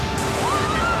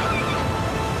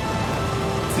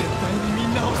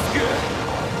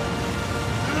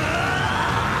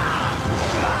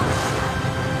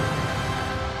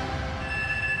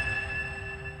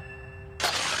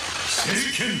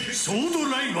ソード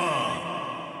ライバ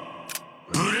ー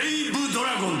ブレイブド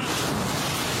ラゴン。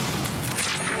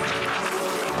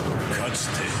かつ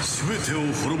て全てを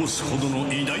滅ぼすほど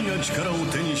の偉大な力を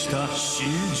手にした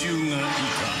神獣がいた。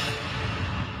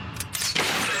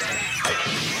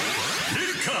レ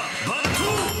ッカバット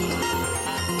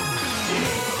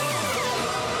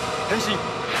変身。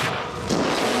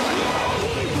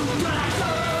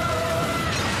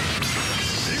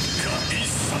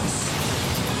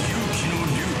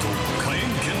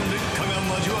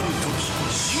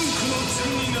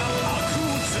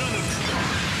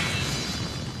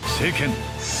聖剣火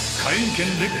炎剣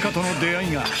烈火との出会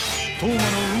いがトーマの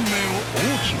運命を大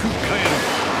きく変える。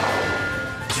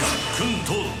ジャックン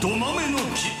とドマメの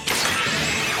木。レ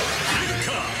ッカ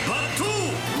バットワ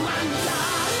ンダ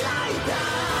ーライダ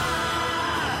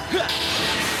ー。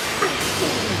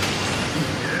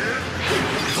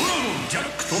ドラゴンジャッ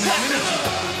クとマメの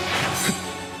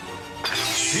木。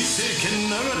水星剣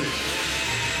流れ。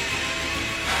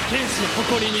天使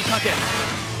誇りに立て。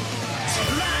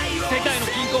世界の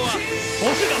均衡は僕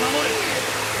が守る。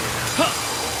はっ。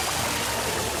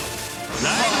ラ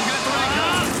イドゲットライカ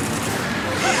ー。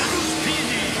スピー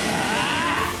ディー。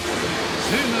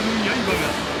聖なる刃が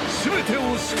全てを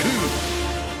救う。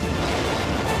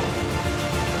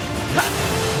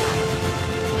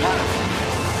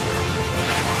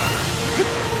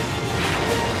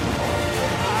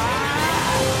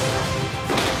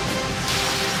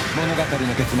物語の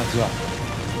結末は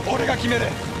俺が決める。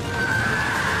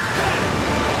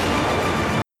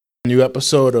New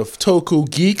episode of Toku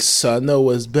Geeks. I know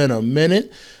it's been a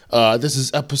minute. This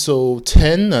is episode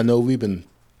 10. I know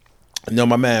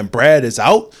my man Brad is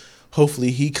out.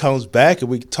 Hopefully he comes back and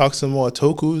we can talk some more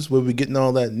Tokus when we getting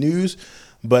all that news.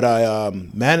 But I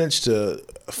managed to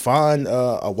find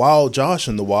a wild Josh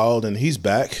in the wild, and he's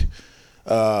back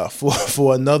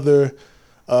for another.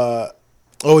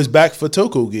 He's back for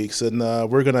Toku Geeks, and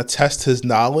we're gonna test his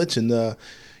knowledge and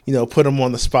put him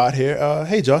on the spot here.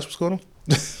 Hey Josh, what's going on?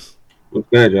 What's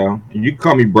good, y'all? You can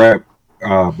call me Brad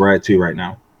 2 right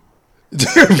now. Brad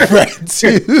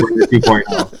 2. Brad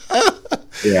 2.0.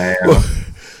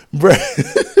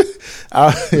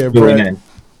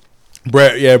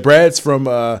 Yeah. Brad's from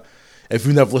if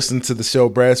you've never listened to the show,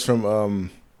 Brad's from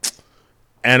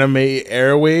Anime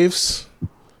Airwaves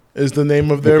is the name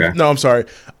of their. Okay. No, I'm sorry.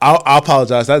 I'll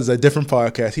apologize. That is a different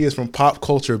podcast. He is from Pop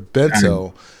Culture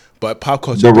Bento. But Pop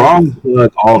Culture... The wrong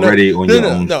plug already on your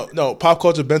own. No. Pop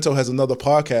Culture Bento has another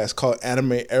podcast called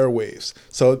Anime Airwaves.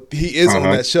 So he is on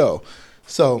that show.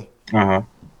 So...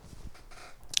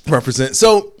 Represent...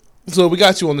 So we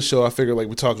got you on the show. I figured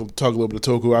we talk a little bit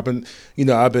of Toku.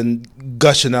 I've been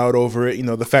gushing out over it.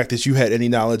 The fact that you had any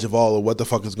knowledge of all of what the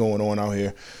fuck is going on out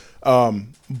here. We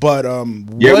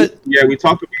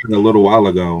talked about it a little while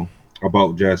ago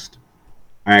about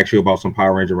about some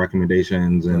Power Ranger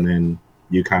recommendations, and then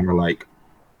you kind of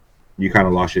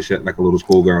lost your shit like a little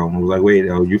schoolgirl and was like, wait,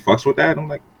 you fucks with that? I'm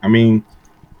like, I mean,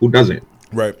 who doesn't?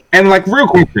 Right. And real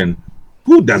question,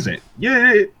 who doesn't?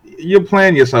 Yeah, you're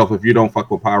playing yourself if you don't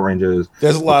fuck with Power Rangers.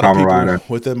 There's a lot of people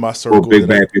within my circle. Big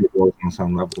Bad Beautiful on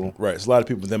some level. Right. There's a lot of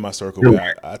people within my circle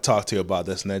where I talk to you about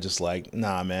this, and they're just like,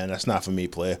 nah, man, that's not for me,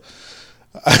 player.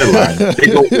 They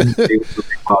go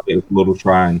a little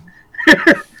trying.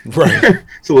 Right.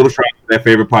 It's a little trying for their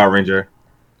favorite Power Ranger.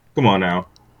 Come on now.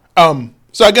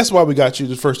 So I guess why we got you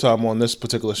the first time on this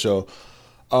particular show,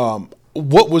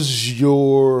 what was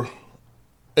your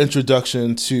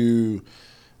introduction to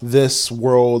this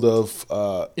world of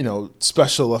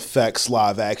special effects,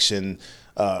 live action,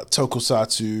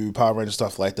 tokusatsu, Power Ranger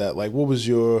stuff like that? What was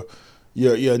your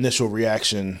initial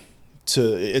reaction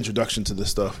to introduction to this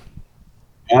stuff?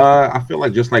 I feel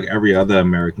like just like every other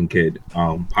American kid,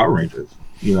 Power Rangers.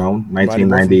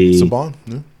 1990,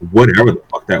 whatever the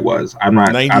fuck that was. I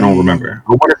don't remember. I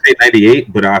want to say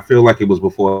 98, but I feel like it was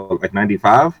before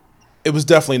 95. It was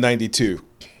definitely 92.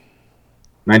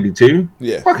 92?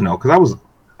 Yeah. Fuck no, because I was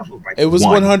it was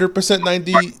 100%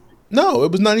 90. No,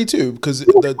 it was 92 because I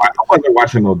wasn't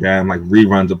watching no damn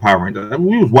reruns of Power Rangers.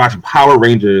 We was watching Power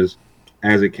Rangers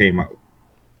as it came out.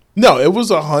 No, it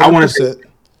was 100%. I want to say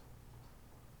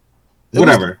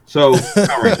whatever. So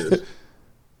Power Rangers.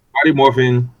 Body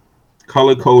morphing,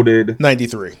 color coded,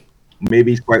 93.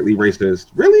 Maybe slightly racist.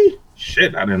 Really?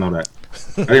 Shit, I didn't know that.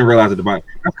 I didn't realize it.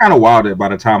 That's kind of wild that by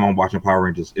the time I'm watching Power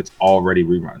Rangers, it's already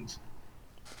reruns.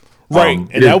 Right,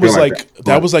 and that was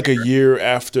that was a year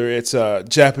after its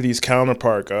Japanese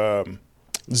counterpart,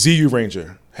 ZU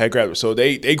Ranger had grabbed it. So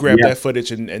they grabbed that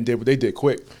footage and did what they did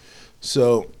quick.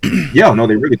 So yeah, no,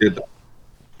 they really did though.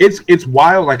 It's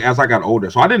wild. As I got older,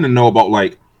 so I didn't know about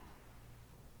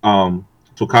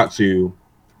Tokatsu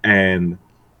and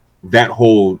that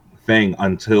whole thing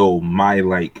until my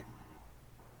like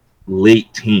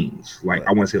late teens, like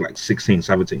I want to say like 16,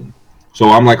 17. So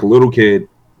I'm like a little kid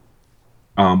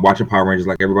watching Power Rangers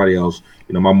like everybody else.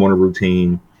 You know, my morning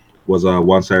routine was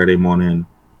one Saturday morning,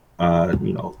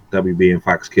 you know, WB and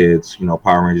Fox Kids, you know,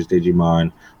 Power Rangers,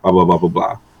 Digimon, blah blah blah blah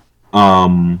blah.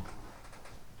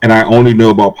 And I only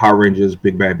knew about Power Rangers,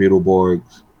 Big Bad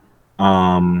Beetleborgs,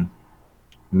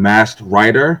 Masked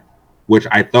Rider, which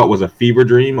I thought was a fever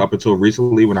dream up until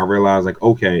recently when I realized, like,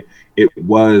 okay, it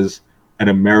was an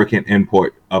American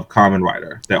import of Kamen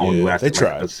Rider that only lasted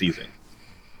like a season.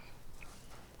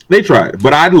 They tried,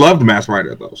 but I loved Masked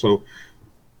Rider though. So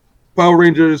Power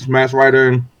Rangers, Masked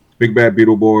Rider, Big Bad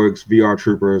Beetleborgs, VR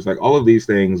Troopers, like all of these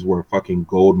things were fucking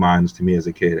gold mines to me as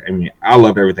a kid. I mean, I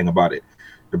loved everything about it.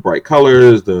 The bright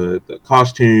colors, the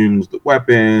costumes, the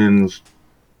weapons,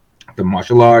 the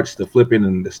martial arts, the flipping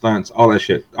and the stunts, all that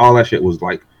shit. All that shit was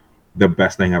like the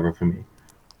best thing ever for me.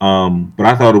 But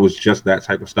I thought it was just that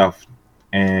type of stuff.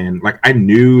 And like I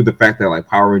knew the fact that like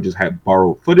Power Rangers had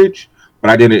borrowed footage, but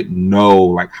I didn't know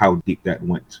like how deep that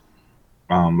went.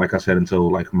 Like I said,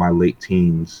 until like my late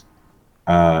teens.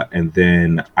 And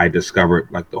then I discovered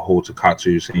like the whole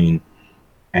Takatsu scene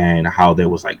and how there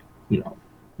was like, you know,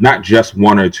 not just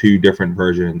one or two different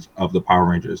versions of the Power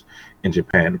Rangers in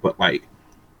Japan, but like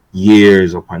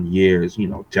years upon years, you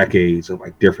know, decades of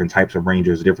like different types of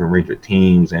Rangers, different Ranger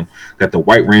teams, and that the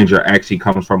White Ranger actually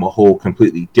comes from a whole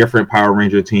completely different Power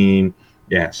Ranger team.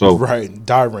 Yeah, so right,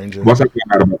 Die Ranger. Once I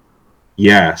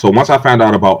found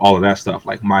out about all of that stuff,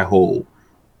 like my whole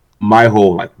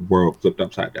like world flipped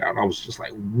upside down. I was just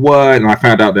like, what? And I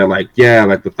found out that like, yeah,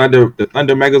 like the Thunder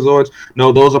Megazords,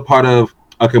 no, those are part of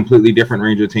a completely different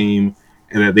Ranger team,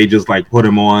 and that they just like put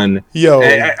them on. Yo,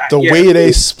 the way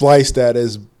they spliced that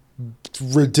is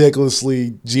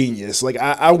ridiculously genius. Like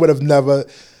I would have never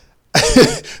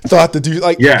thought to do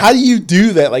like, how do you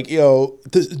do that? Like, yo,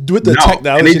 with the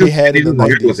technology they had in the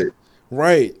 90s.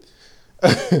 Right.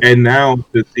 And now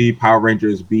to see Power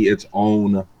Rangers be its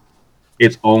own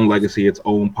legacy, its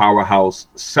own powerhouse,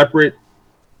 separate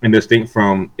and distinct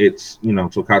from its, you know,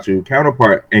 Tokatsu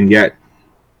counterpart, and yet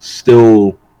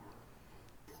still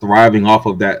thriving off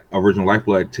of that original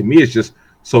lifeblood. To me, it's just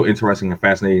so interesting and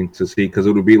fascinating to see, because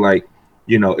it would be like,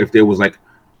 you know, if there was like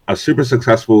a super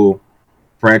successful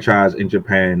franchise in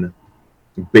Japan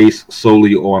based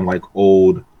solely on like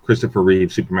old Christopher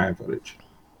Reeve Superman footage.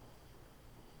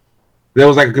 There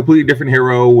was like a completely different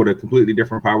hero with a completely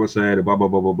different power set and blah blah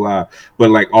blah blah blah.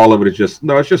 But like all of it is just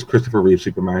it's just Christopher Reeve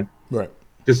Superman. Right.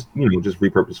 Just, you know, just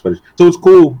repurposed footage. So it's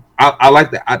cool. I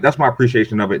like that. That's my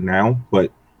appreciation of it now.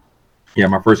 But yeah,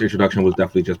 my first introduction was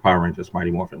definitely just Power Rangers,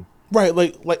 Mighty Morphin. Right.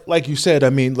 Like you said, I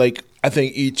mean, like I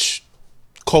think each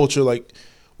culture, like,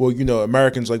 well, you know,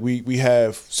 Americans, like we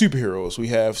have superheroes. We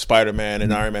have Spider-Man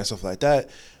and Iron Man, stuff like that.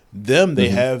 They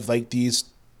have like these.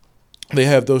 They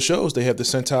have those shows. They have the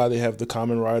Sentai. They have the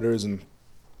Kamen Riders, and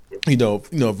you know,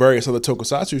 various other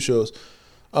tokusatsu shows.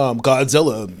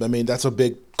 Godzilla. I mean, that's a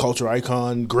big culture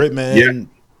icon. Gridman,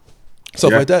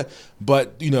 stuff like that.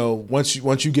 But you know, once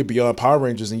you get beyond Power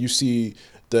Rangers and you see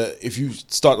if you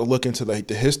start to look into like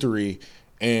the history,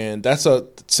 and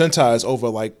Sentai is over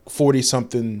like 40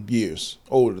 something years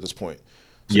old at this point.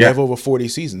 So you have over 40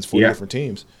 seasons, 40 different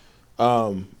teams.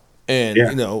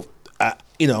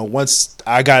 You know, once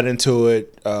I got into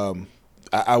it,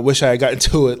 I wish I had gotten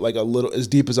into it like a little as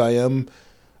deep as I am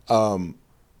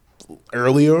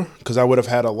earlier, because I would have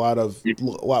had a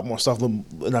lot more stuff, and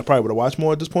I probably would have watched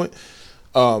more at this point.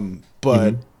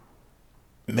 But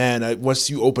man, once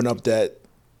you open up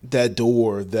that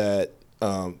door, that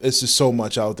it's just so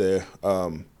much out there,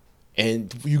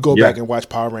 and you go back and watch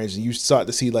Power Rangers, and you start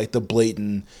to see like the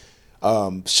blatant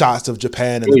shots of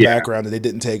Japan in the background that they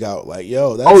didn't take out. Like,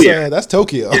 yo, that's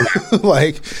Tokyo.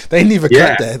 Like, they didn't even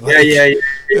cut that.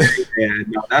 Like,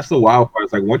 No, that's the wild part.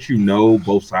 It's like once you know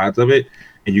both sides of it,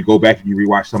 and you go back and you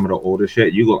rewatch some of the older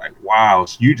shit, you go like, wow,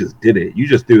 so you just did it. You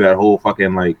just threw that whole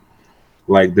fucking like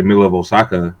the middle of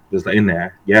Osaka just in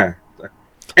there. Yeah.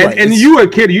 And you were a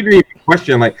kid, you didn't even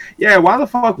question like, yeah, why the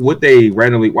fuck would they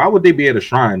why would they be at a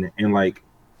shrine in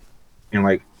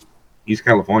East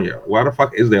California? Why the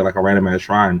fuck is there like a random ass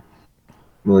shrine in the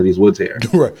middle of these woods here?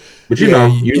 Right. But you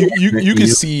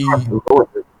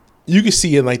can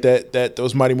see in like that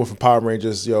those Mighty Morphin Power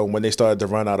Rangers, yo, when they started to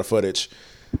run out of footage.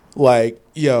 Like,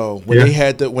 yo, when they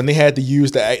had to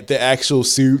use the actual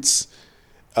suits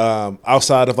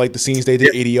outside of like the scenes they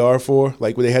did ADR for,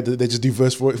 like when they just do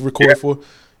verse record for,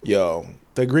 yo,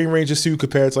 the Green Ranger suit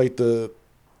compared to like the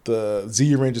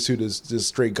Z Ranger suit is just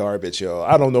straight garbage, yo.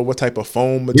 I don't know what type of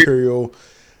foam material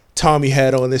Tommy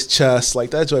had on his chest.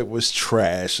 Like that joint was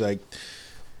trash. Like,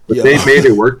 But yo. they made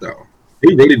it work though.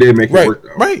 They really did make it work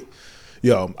though. Right.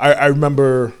 Yo, I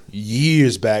remember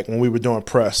years back when we were doing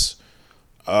press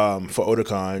for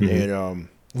Otakon, and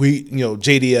we,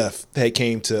 JDF had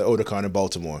came to Otakon in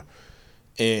Baltimore,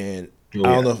 and I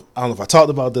don't know if I talked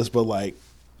about this, but like,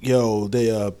 yo,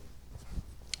 they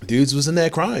dudes was in there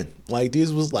crying. Like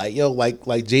dudes was like, yo, like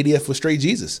JDF was straight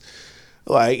Jesus.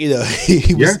 Like,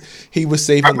 he was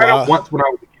saving I met him lives. once when I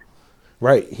was a kid.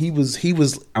 Right. He was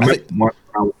I met him once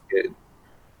when I was a kid.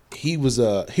 he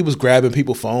was grabbing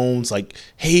people's phones like,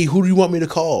 hey, who do you want me to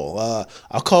call?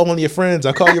 I'll call one of your friends.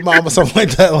 I'll call your mom or something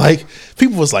like that. Like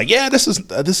people was like, yeah, this is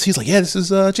he's like, yeah, this is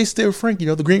Jason David Frank,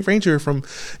 the Green Ranger from,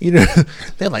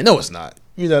 they're like, no, it's not.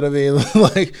 You know what I mean?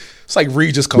 Like it's like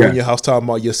Regis calling your house talking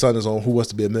about your son is on Who Wants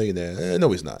to Be a Millionaire. No,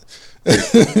 he's not.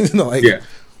 No,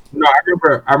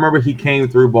 I remember he came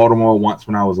through Baltimore once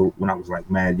when I was like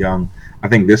mad young. I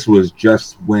think this was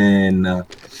just when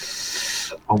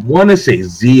I want to say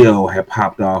Zeo had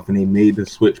popped off, and they made the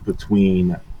switch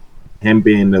between him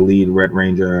being the lead Red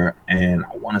Ranger, and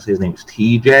I want to say his name was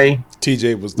TJ.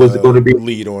 TJ was it going to be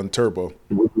lead on Turbo.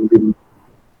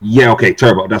 Yeah, okay,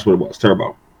 Turbo. That's what it was,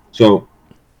 Turbo. So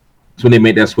that's when they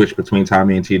made that switch between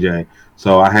Tommy and TJ.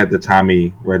 So I had the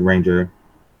Tommy Red Ranger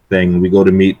thing. We go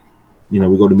to meet him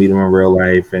in real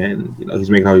life, and he's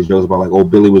making all these jokes about like, oh,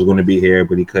 Billy was going to be here,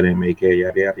 but he couldn't make it,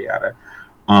 yada yada yada.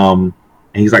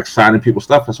 And he's like signing people's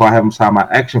stuff, and so I have him sign my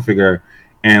action figure,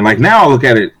 and like now I look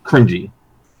at it cringy,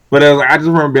 but I just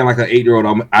remember being like an 8-year-old.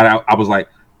 I was like,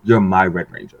 you're my Red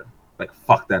Ranger. Like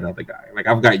fuck that other guy. Like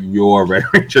I've got your Red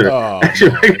Ranger. Oh,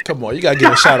 man, come on, you gotta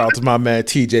give a shout out to my man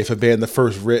TJ for being the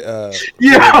first.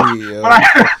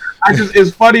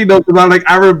 It's funny though because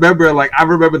I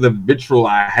remember the vitriol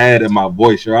I had in my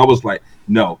voice. I was like,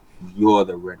 no, you're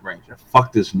the Red Ranger.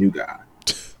 Fuck this new guy.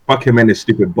 Fuck him and his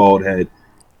stupid bald head.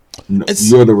 No,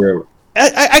 you're the Red.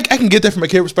 I can get that from a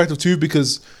kid perspective too,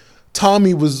 because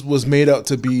Tommy was made out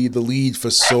to be the lead for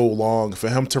so long. For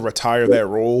him to retire that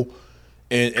role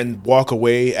and walk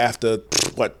away after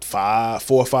 4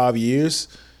 or 5 years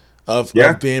of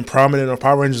being prominent on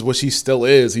Power Rangers, which he still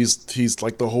is. He's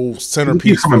like the whole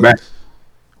centerpiece. He's coming back.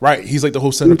 Right, he's like the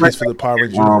whole centerpiece for the Power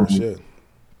Rangers universe.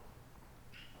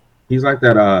 He's like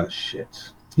that.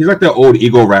 He's like that old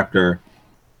Ego Raptor.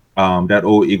 That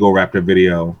old Ego Raptor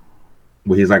video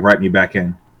where he's like, "Write me back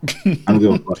in." I don't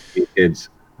give a fuck, kids.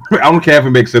 I don't care if it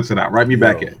makes sense or not. Write me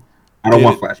back in. I don't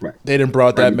want flashback. They done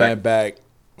brought that man back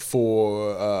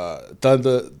for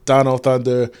Donald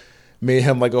Thunder. Made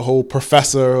him like a whole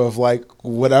professor of like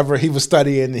whatever he was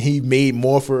studying. He made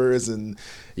morphers and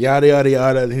yada yada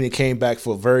yada. And he came back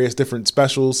for various different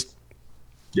specials.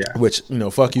 Yeah, which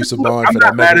fuck you, Saban, for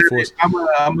that Mega Force. I'm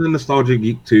a nostalgia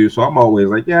geek too, so I'm always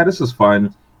like, yeah, this is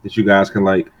fun that you guys can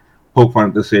like poke fun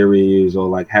at the series or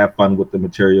like have fun with the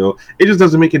material. It just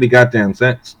doesn't make any goddamn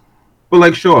sense. But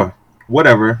like, sure,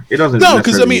 whatever. It doesn't. No,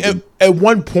 because I mean, at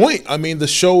one point, I mean, the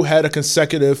show had a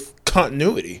consecutive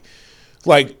continuity.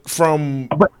 Like from,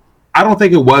 but I don't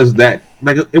think it was that.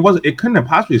 Like it couldn't have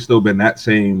possibly still been that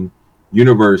same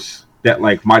universe that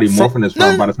like Mighty Morphin is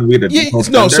from. By the time we did,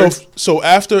 so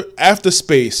after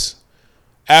Space,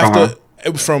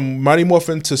 from Mighty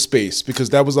Morphin to Space,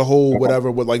 because that was a whole whatever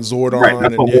with like Zordon,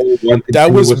 and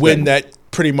that was when that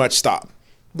pretty much stopped.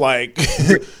 Like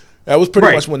that was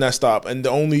pretty much when that stopped, and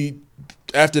the only.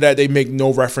 After that, they make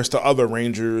no reference to other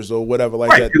Rangers or whatever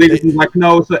like that. They just like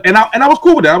no, so, and I was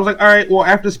cool with that. I was like, all right, well,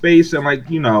 after Space and like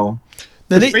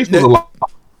Space was a lot.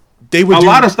 A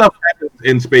lot of stuff happens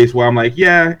in Space where I'm like,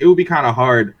 yeah, it would be kind of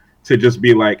hard to just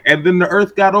be like, and then the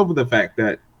Earth got over the fact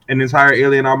that an entire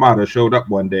alien armada showed up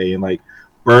one day and like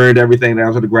burned everything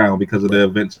down to the ground because of the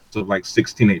events of like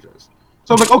 6 teenagers.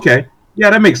 So I was like, okay. Yeah,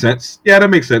 that makes sense.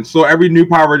 So every new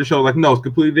Power Ranger show, like, no, it's a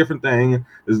completely different thing.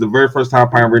 This is the very first time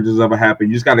Power Rangers ever happened.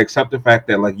 You just got to accept the fact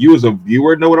that, like, you as a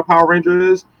viewer know what a Power Ranger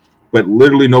is, but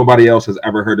literally nobody else has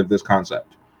ever heard of this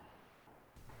concept.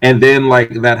 And then,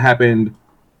 like, that happened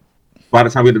by the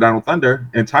time we did Donald Thunder,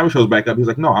 and Tommy shows back up. He's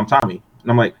like, no, I'm Tommy.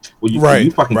 And I'm like, well,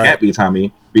 you fucking can't be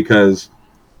Tommy because,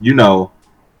 all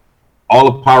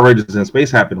of Power Rangers in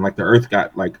Space happened. Like, the Earth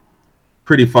got, like,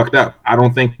 pretty fucked up. I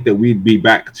don't think that we'd be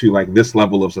back to like this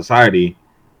level of society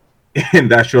in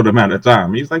that short amount of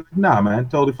time. He's like, nah, man,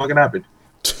 totally fucking happened.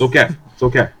 It's okay.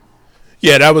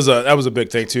 Yeah, that was a big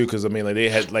thing too, because I mean, like they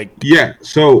had like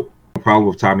So the problem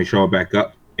with Tommy showing back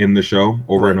up in the show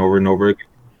over and over and over again.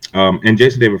 And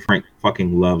Jason David Frank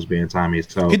fucking loves being Tommy.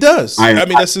 So he does. I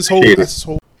mean, that's his whole.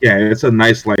 Yeah, it's a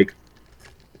nice like.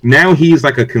 Now he's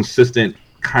like a consistent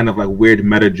kind of like weird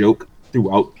meta joke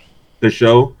throughout the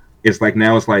show. It's like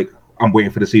now it's like I'm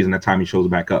waiting for the season that Tommy shows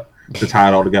back up to tie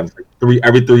it all together. It's like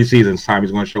every 3 seasons,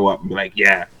 Tommy's going to show up and be like,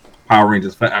 yeah, Power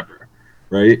Rangers forever,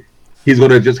 right? He's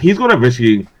going to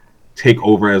eventually take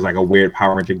over as like a weird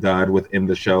Power Ranger god within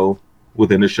the show's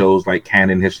like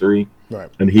canon history, Right.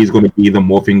 and he's going to be the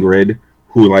morphing grid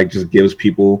who like just gives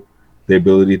people the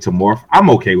ability to morph. I'm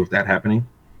okay with that happening.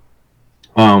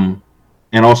 And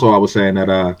also I was saying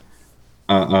that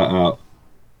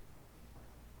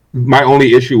my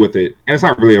only issue with it, and it's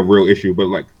not really a real issue, but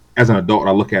like as an adult,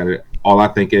 I look at it, all I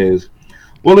think is,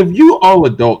 well, if you all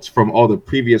adults from all the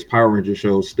previous Power Ranger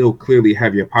shows still clearly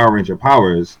have your Power Ranger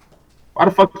powers, why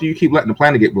the fuck do you keep letting the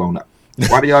planet get blown up?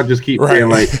 Why do y'all just keep saying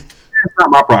like, it's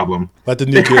not my problem? Let the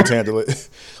new kids handle it.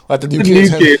 Let the new kids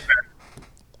handle it.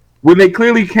 When they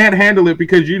clearly can't handle it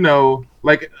because, you know,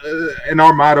 like an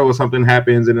Armada or something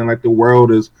happens and then like the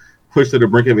world is pushed to the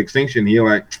brink of extinction. You're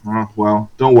like, oh, well,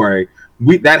 don't worry.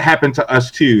 That happened to us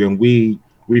too, and we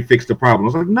fixed the problem.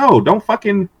 It's like, no, don't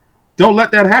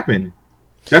let that happen.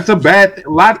 That's a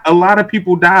lot of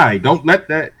people die. Don't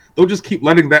just keep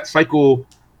letting that cycle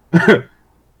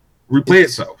replay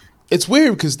itself. It's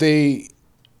weird because they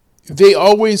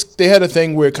had a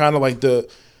thing where kind of like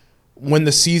when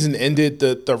the season ended,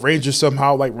 the Rangers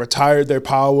somehow like retired their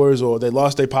powers or they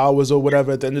lost their powers or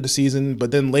whatever at the end of the season.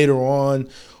 But then later on,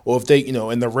 or if they, you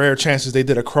know, in the rare chances they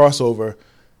did a crossover,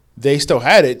 they still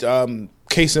had it.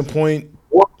 Case in point,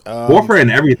 Warfare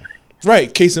and everything.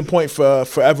 Right. Case in point for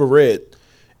Forever Red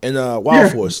and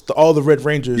Wild Force. All the Red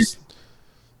Rangers.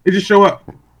 They just show up.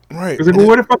 Right. It's like, well,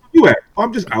 where the fuck are you at? Oh,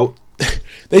 I'm just out.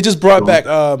 They just brought back.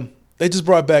 The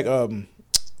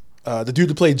dude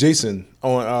that played Jason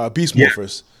on Beast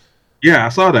Morphers. Yeah, I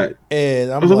saw that.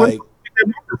 And I'm like, where did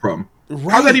that come from?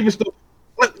 Right. How's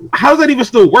that even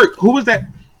still work? Who was that?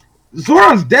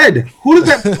 Zoran's dead. Who is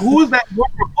that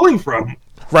morpher pulling from?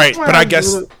 Right, but I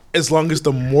guess as long as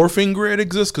the morphing grid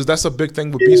exists, because that's a big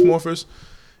thing with Beast Morphers,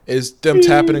 is them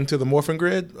tapping into the morphing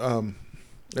grid.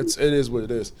 It is what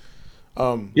it is.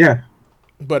 Yeah.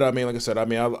 But I mean, like I said,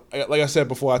 like I said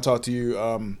before, I talked to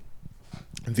you.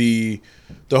 The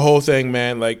whole thing,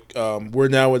 man. Like we're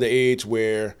now at the age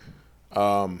where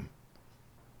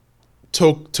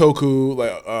Toku,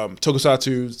 like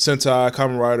Tokusatsu, Sentai,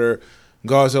 Kamen Rider,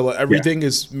 Godzilla, everything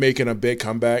is making a big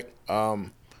comeback.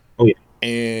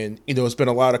 And you know, it's been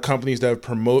a lot of companies that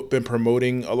have been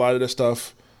promoting a lot of this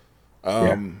stuff.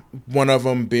 One of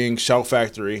them being Shout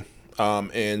Factory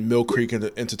and Mill Creek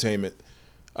Entertainment.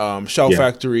 Shout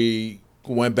Factory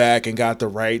went back and got the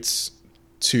rights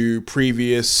to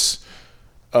previous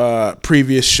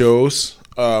shows,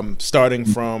 starting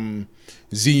from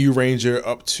ZU Ranger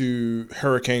up to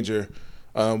Hurricaneger,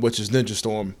 which is Ninja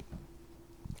Storm.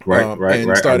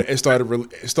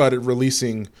 Started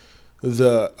releasing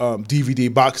the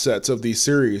DVD box sets of these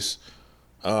series.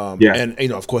 And you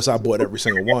know, of course, I bought every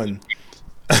single one.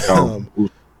 A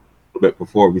bit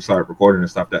before we started recording and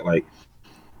stuff, that like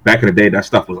back in the day, that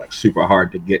stuff was like super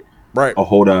hard to get a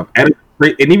hold of, and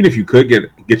even if you could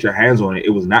get your hands on it, it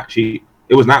was not cheap.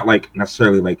 It was not like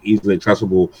necessarily like easily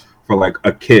accessible for like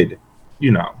a kid,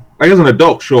 you know. Like as an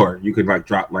adult, sure, you could like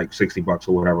drop like $60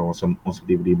 or whatever on some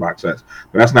DVD box sets,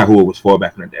 but that's not who it was for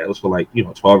back in the day. It was for like, you know,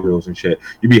 12-year-olds and shit.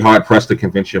 You'd be hard pressed to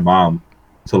convince your mom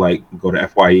to like go to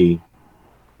FYE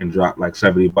and drop like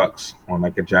 $70 on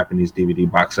like a Japanese DVD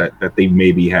box set that they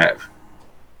maybe have.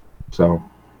 So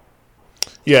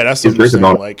yeah, that's what I'm saying.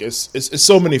 Like it's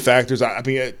so many factors. I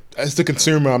mean, as the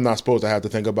consumer, I'm not supposed to have to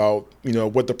think about, you know,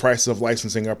 what the price of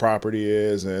licensing our property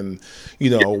is, and you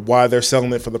know why they're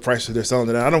selling it for the price that they're selling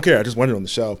it. And I don't care. I just want it on the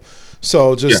shelf.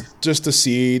 So just to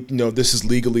see, you know, this is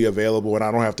legally available, and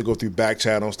I don't have to go through back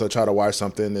channels to try to watch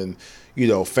something, and you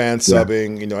know, fan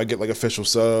subbing. You know, I get like official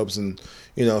subs and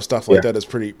you know stuff like that is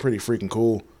pretty freaking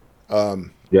cool.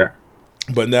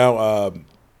 But now.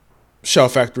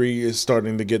 Shout Factory is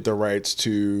starting to get the rights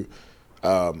to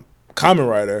Kamen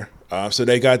Rider, so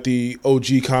they got the OG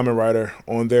Kamen Rider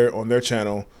on their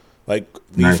channel, like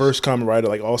the first Kamen Rider,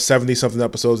 like all 70 something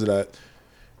episodes of that,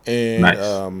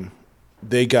 and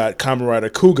they got Kamen Rider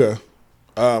Kuga,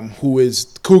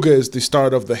 Kuga is the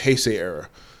start of the Heisei era.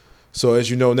 So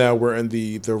as you know now, we're in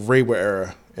the Reiwa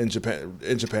era in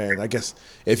Japan. I guess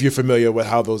if you're familiar with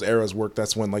how those eras work,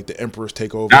 that's when like the emperors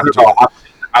take over. Not at all.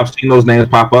 I've seen those names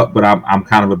pop up, but I'm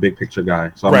kind of a big picture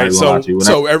guy, so I'm not gonna lie to you.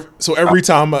 So every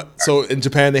time, so in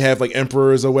Japan they have like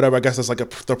emperors or whatever. I guess that's like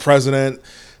the president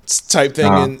type thing,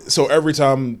 and so every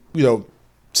time, you know,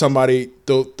 somebody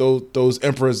those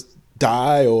emperors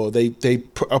die or they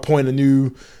appoint a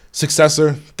new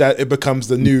successor, that it becomes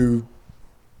the new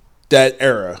that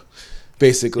era,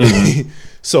 basically.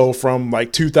 So from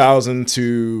like 2000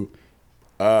 to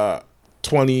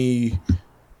 20,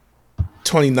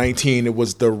 2019, it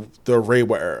was the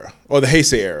Reiwa era or the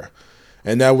Heisei era,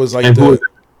 and that was like And who the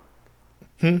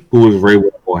is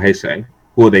Reiwa or Heisei?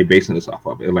 Who are they basing this off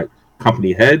of? Like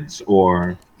company heads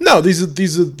or? no, these are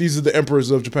the emperors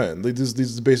of Japan. Like, these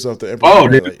is based off the emperor. Oh,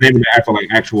 they're like, naming it after like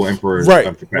actual emperors right,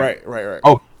 of Japan. right.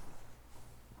 Oh,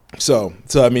 So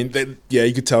I mean, yeah,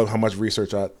 you could tell how much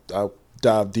research I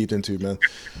dive deep into, man.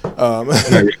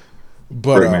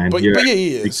 But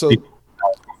yeah.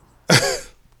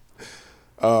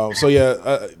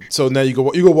 So now you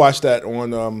go watch that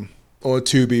on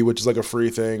Tubi, which is like a free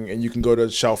thing, and you can go to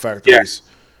Shout Factory's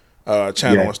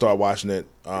channel and start watching it.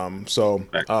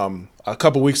 A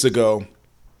couple weeks ago,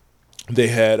 they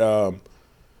had a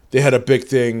big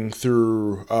thing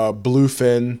through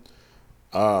Bluefin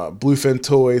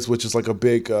Toys, which is like a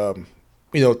big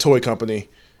toy company.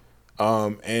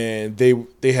 And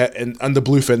they had, and under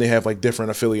Bluefin they have like different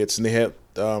affiliates, and they had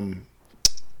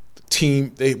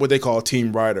what they call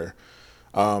Team Rider.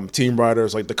 Team Rider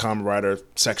is like the Kamen Rider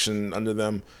section under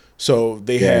them. So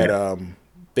they had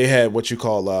what you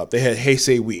call they had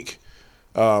Heisei Week.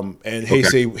 And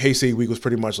Heisei Week was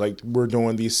pretty much like, we're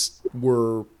getting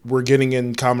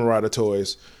in Kamen Rider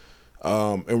toys,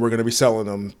 and we're going to be selling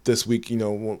them this week. This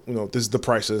is the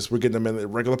prices. We're getting them in at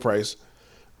regular price.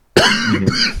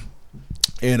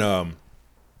 And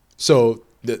so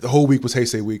the whole week was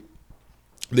Heisei Week.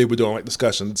 They were doing like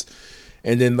discussions,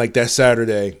 and then like that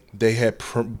Saturday they had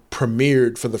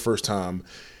premiered for the first time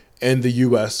in the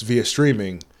U.S. via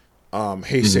streaming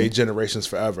Heisei Generations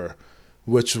Forever,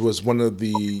 which was one of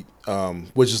the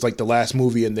which is like the last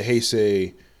movie in the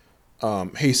Heisei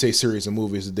series of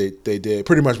movies that they did.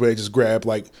 Pretty much where they just grabbed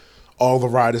like all the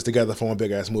riders together for one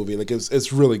big ass movie. Like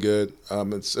it's really good.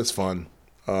 It's fun.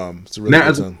 It's a really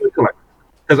good time.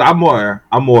 Because I'm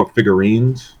more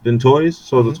figurines than toys.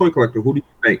 So as a toy collector, who do you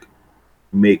think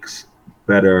makes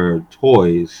better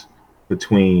toys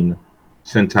between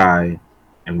Sentai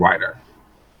and Rider?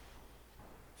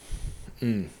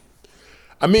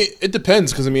 I mean, it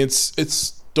depends, because I mean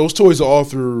it's those toys are all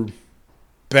through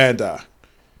Bandai.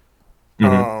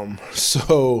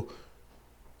 So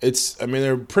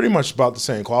they're pretty much about the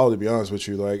same quality, to be honest with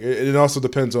you. Like it also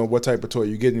depends on what type of toy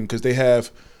you're getting, because they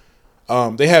have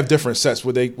different sets.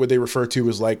 What they refer to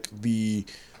as like the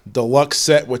deluxe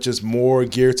set, which is more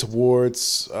geared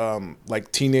towards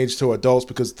like teenage to adults,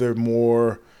 because they're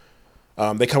more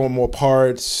they come with more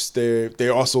parts.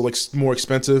 They're also like more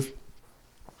expensive.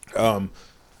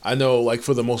 I know, like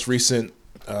for the most recent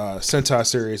Sentai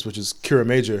series, which is Kira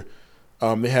Major,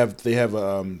 they have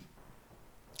the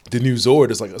new Zord.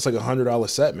 It's like $100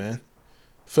 set, man,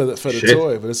 for the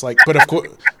toy. But it's like,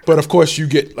 but of course you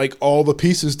get like all the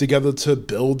pieces together to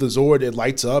build the Zord. It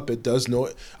lights up. It does no.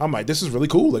 I'm like, this is really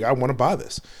cool. Like, I want to buy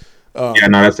this.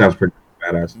 That sounds pretty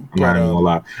badass. I'm not even gonna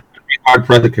lie. It'd be hard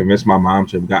pressed to convince my mom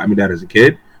to have gotten me that as a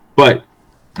kid, but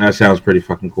that sounds pretty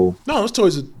fucking cool. No, those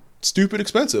toys are stupid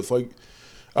expensive. Like,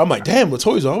 I'm like, damn, the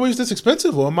toys are always this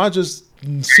expensive, or am I just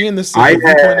seeing this? I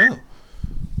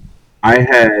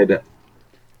had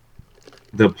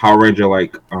the Power Ranger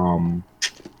like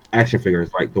action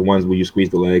figures, like the ones where you squeeze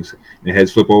the legs and the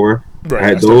heads flip over. Right, I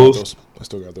had those. I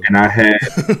still got those. And I had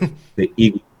the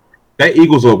Eagle. That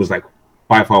Eagle Zord was like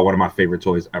by far one of my favorite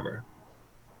toys ever.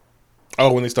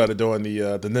 Oh, when they started doing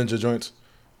the ninja joints.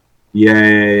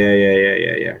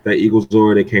 Yeah. That Eagle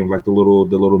Zord, it came like the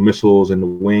little missiles and the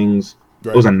wings.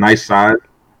 Right. It was a nice size.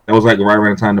 That was like right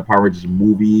around the time the Power Rangers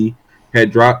movie had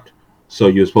dropped. So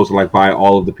you were supposed to like buy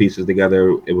all of the pieces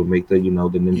together. It would make the the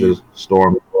Ninja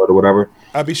Storm or whatever.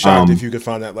 I'd be shocked if you could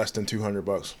find that less than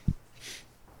 $200.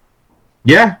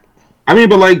 Yeah, I mean,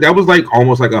 but like that was like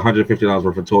almost like $150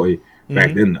 worth of toy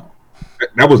back then, though.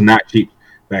 That was not cheap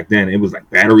back then. It was like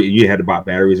battery. You had to buy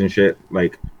batteries and shit.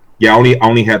 Like, yeah, I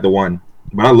only had the one,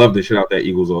 but I loved the shit out that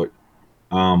Eagle Zord.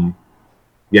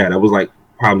 Yeah, that was like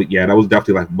that was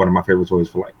definitely like one of my favorite toys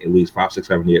for like at least 5, 6,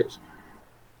 7 years.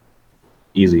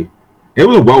 Easy. It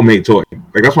was a well-made toy.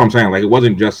 Like, that's what I'm saying. Like, it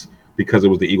wasn't just because it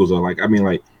was the Eagle Zord. Like, I mean,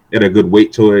 like, it had a good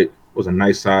weight to it. It was a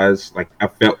nice size. Like,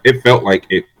 it felt like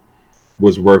it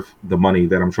was worth the money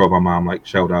that I'm sure my mom like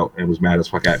shelled out and was mad as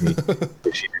fuck at me.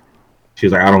 She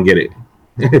was like, I don't get it.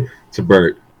 It's a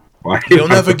bird. Why? You'll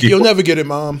never get it,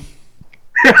 Mom.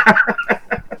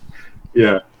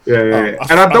 Yeah.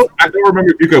 And I don't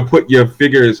remember if you could put your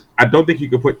figures. I don't think you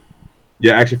could put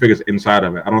your action figures inside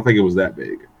of it. I don't think it was that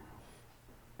big.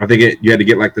 I think you had to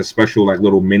get like the special like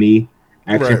little mini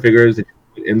action figures that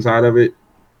you put inside of it.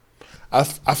 I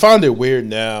find it weird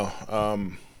now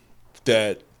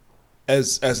that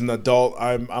as an adult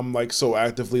I'm like so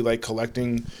actively like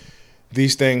collecting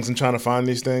these things and trying to find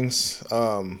these things.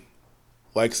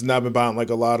 Like, so now I've been buying like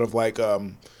a lot of like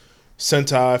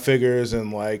Sentai figures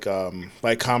and like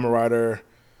Kamen Rider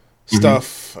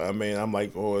stuff. I mean, I'm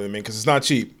like, because it's not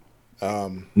cheap.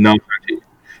 No, it's not cheap.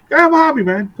 You have a hobby,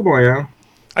 man. Come on, yeah.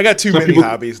 I got too many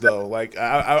hobbies though. Like,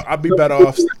 I'd be better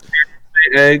off.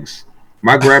 Eggs.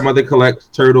 My grandmother collects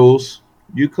turtles.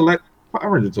 You collect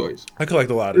Power Ranger toys. I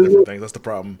collect a lot of different things. That's the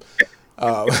problem.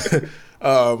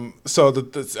 So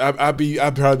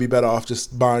I'd probably be better off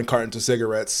just buying cartons of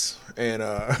cigarettes and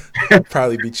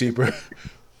probably be cheaper.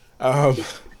 Because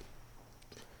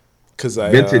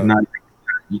Vintage, not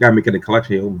you gotta make it a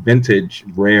collection of vintage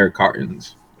rare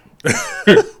cartons.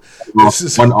 This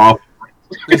is one off.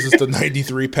 This is the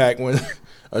 '93 pack when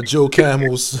Joe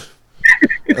Camel's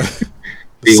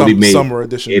summer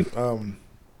edition.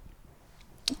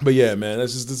 But yeah, man,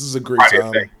 this is a great time.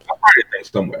 I'll find it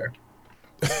somewhere.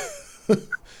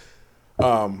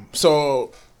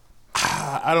 So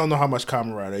I don't know how much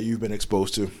Kamen Rider you've been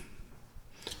exposed to.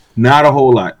 Not a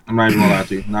whole lot. I'm not even gonna lie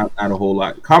to you. Not a whole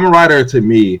lot. Kamen Rider to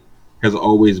me has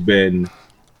always been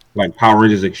like Power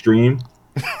Rangers Extreme.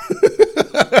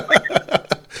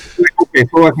 Okay,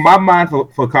 so like my mind for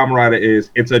Kamen Rider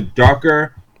is it's a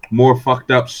darker, more fucked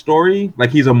up story. Like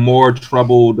he's a more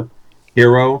troubled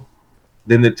hero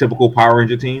than the typical Power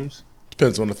Ranger teams.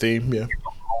 Depends on the theme, yeah.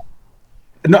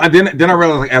 No, then I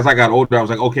realized like, as I got older, I was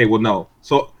like, okay, well, no.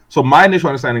 So my initial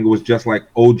understanding was just like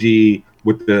OG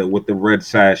with the red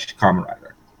sash Kamen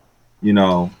Rider, you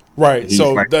know. Right.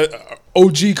 So like, the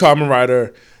OG Kamen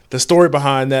Rider, the story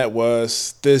behind that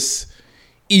was this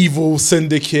evil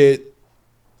syndicate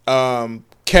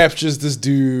captures this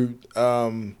dude,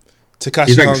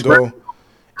 Takashi Kongo,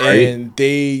 right? And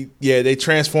they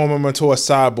transform him into a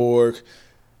cyborg,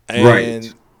 and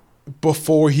right.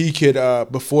 Before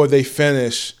they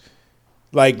finish,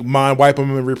 like mind wipe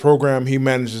him and reprogram, he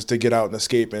manages to get out and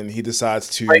escape, and he decides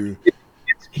to. Like,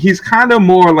 he's kind of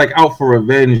more like out for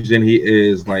revenge than he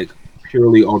is like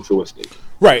purely altruistic.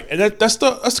 Right, and that's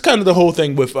kind of the whole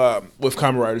thing with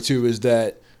Kamen Rider 2 is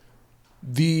that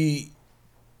the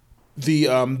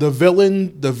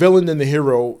villain and the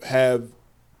hero have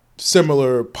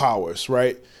similar powers,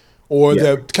 right? Or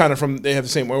they're kind of they have the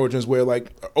same origins where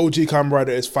like OG Kamen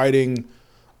Rider is fighting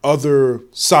other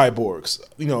cyborgs,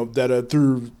 you know, that are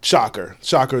through Shocker.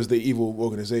 Shocker is the evil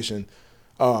organization.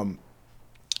 And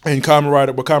Kamen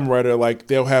Rider, like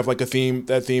they'll have like a theme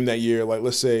that year, like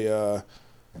let's say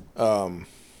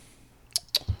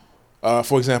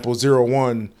for example,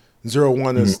 01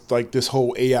 is like this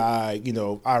whole AI, you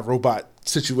know, iRobot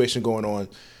situation going on.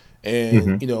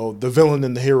 And, you know, the villain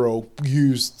and the hero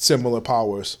use similar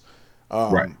powers.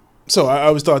 Right. So I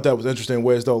always thought that was interesting.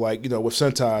 Whereas though, like, you know, with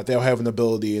Sentai, they'll have an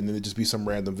ability and then it'd just be some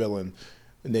random villain.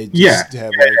 And they just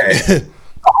have like...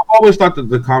 I've always thought that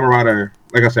the Kamen Rider,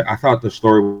 like I said, I thought the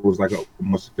story was like a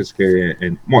more sophisticated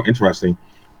and more interesting.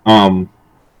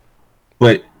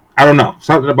 But I don't know,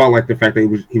 something about like the fact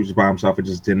that he was by himself, it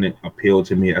just didn't appeal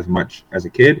to me as much as a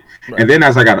kid. Right. And then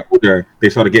as I got older, they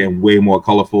started getting way more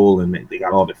colorful, and they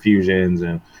got all the fusions.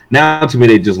 And now to me,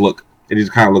 they just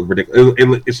kind of look ridiculous.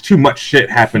 It's too much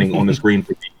shit happening on the screen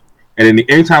for me. And then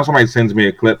anytime somebody sends me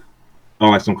a clip or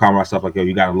like some Kamen Rider stuff, like, yo,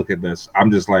 you got to look at this,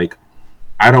 I'm just like,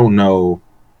 I don't know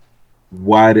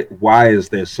why is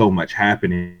there so much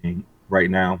happening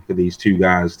right now for these two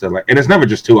guys to like, and it's never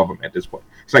just two of them at this point.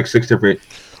 It's like 6 different.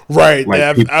 Right. Like,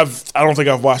 I don't think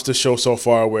I've watched a show so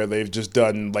far where they've just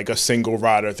done like a single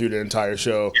rider through the entire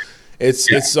show.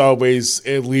 It's always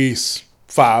at least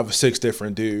 5 or 6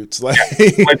 different dudes. Like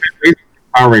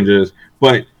Power Rangers,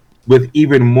 but with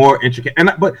even more intricate.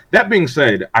 But that being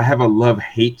said, I have a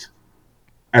love-hate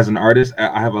as an artist.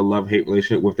 I have a love-hate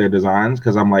relationship with their designs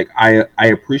because I'm like, I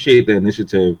appreciate the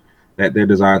initiative that their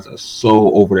designs are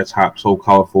so over the top, so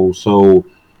colorful, so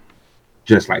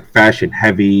just like fashion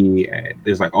heavy, and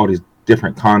there's like all these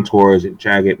different contours and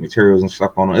jagged materials and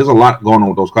stuff going on. There's a lot going on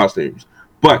with those costumes,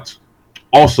 but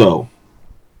also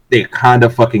they're kind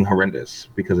of fucking horrendous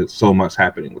because it's so much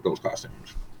happening with those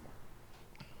costumes.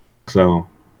 So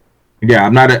yeah,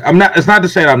 I'm not. It's not to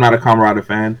say that I'm not a Kamen Rider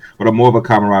fan, but I'm more of a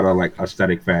Kamen Rider like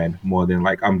aesthetic fan more than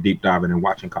like I'm deep diving and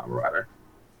watching Kamen Rider.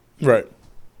 Right,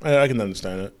 I can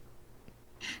understand it.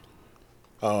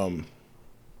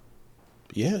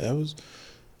 Yeah, that was.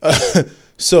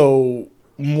 So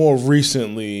more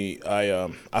recently, I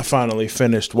finally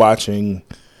finished watching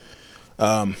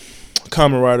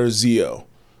Kamen Rider Zeo.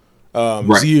 Right.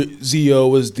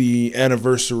 Zeo was the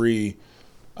anniversary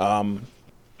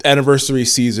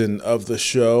season of the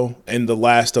show and the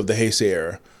last of the Heisei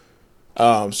era.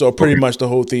 So pretty much the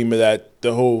whole theme of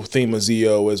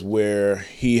Zeo is where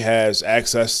he has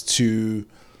access to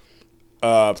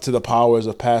to the powers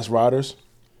of past riders.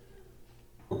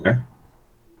 Okay.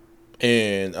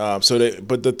 And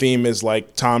but the theme is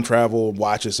like time travel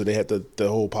watches, so they had the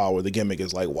whole power. The gimmick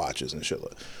is like watches and shit.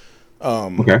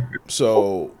 Okay.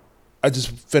 So I just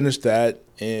finished that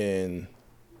and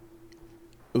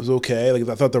it was okay. Like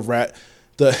I thought the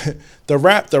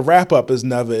wrap up is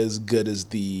never as good as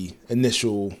the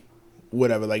initial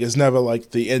whatever. Like it's never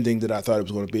like the ending that I thought it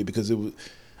was going to be, because it was.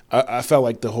 I felt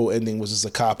like the whole ending was just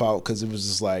a cop out, because it was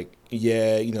just like,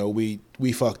 yeah, you know, we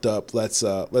fucked up. Let's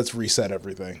reset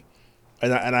everything.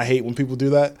 And I hate when people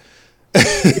do that.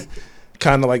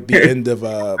 Kind of like the end of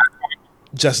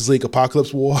Justice League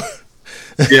Apocalypse War.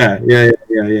 Yeah.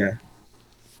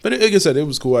 But like I said, it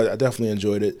was cool. I definitely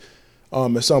enjoyed it.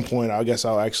 At some point, I guess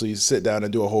I'll actually sit down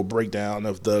and do a whole breakdown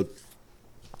of the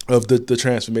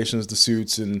transformations, the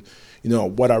suits, and you know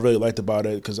what I really liked about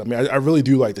it. Because I mean, I really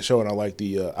do like the show, and I like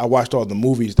I watched all the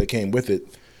movies that came with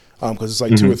it. Because it's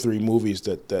like 2 or 3 movies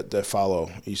that follow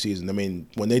each season. I mean,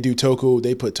 when they do Toku,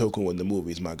 they put Toku in the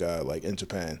movies, my God, like in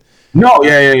Japan. No,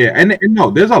 yeah. And no,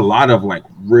 there's a lot of like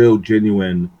real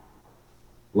genuine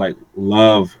like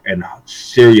love and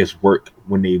serious work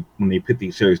when they put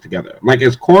these series together. Like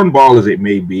as cornball as it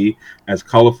may be, as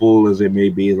colorful as it may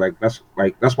be, that's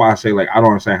why I say like I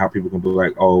don't understand how people can be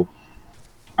like, oh,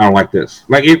 I don't like this.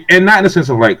 Like and not in the sense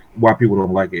of like why people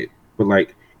don't like it, but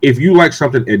like if you like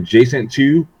something adjacent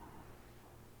to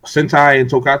Sentai and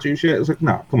Tonkatsu shit, it's like,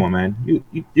 nah, come on, man.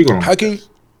 You're gonna. How can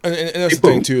and that's the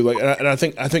thing too. Like, and I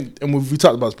think, and we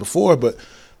talked about this before, but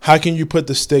how can you put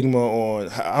the stigma on?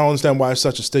 I don't understand why it's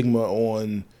such a stigma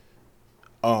on,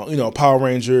 you know, Power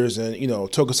Rangers and you know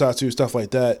Tokusatsu, stuff like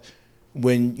that.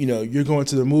 When you know you're going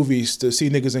to the movies to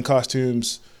see niggas in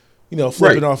costumes, you know,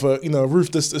 flipping off a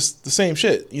roof. This the same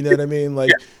shit. You know what I mean? Like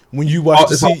when you watch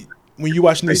when you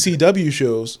watching these CW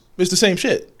shows, it's the same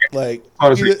shit. Like.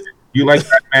 You like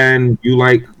Batman, you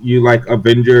like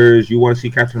Avengers, you want to see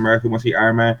Captain America, you want to see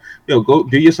Iron Man. Yo, go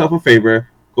do yourself a favor.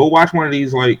 Go watch one of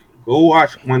these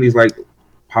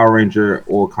Power Ranger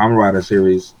or Kamen Rider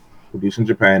series produced in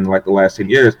Japan in like the last 10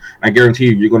 years. I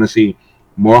guarantee you're going to see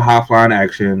more high flying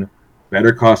action,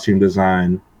 better costume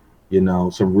design, you know,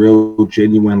 some real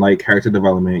genuine like character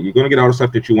development. You're going to get all the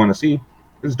stuff that you want to see.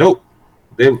 It's dope.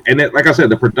 Like I said,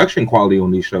 the production quality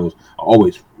on these shows are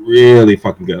always really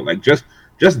fucking good. Like just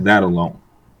that alone,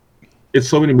 it's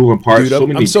so many moving parts.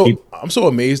 Dude, I'm so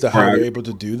amazed at how they're able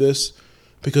to do this,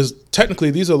 because technically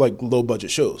these are like low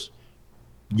budget shows.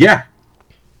 Yeah,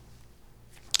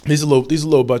 these are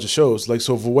low budget shows. Like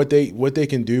so for what they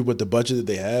can do with the budget that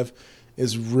they have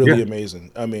is really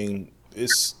amazing. I mean,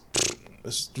 it's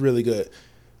really good.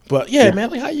 But yeah, man,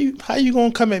 like how you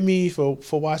gonna come at me for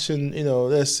watching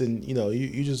this, and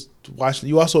you just watching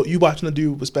you watching the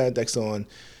dude with spandex on.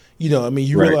 You know, I mean,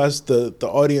 you realize the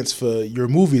audience for your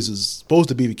movies is supposed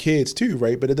to be the kids too,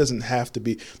 right? But it doesn't have to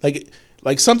be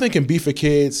like something can be for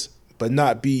kids, but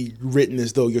not be written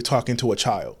as though you're talking to a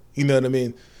child. You know what I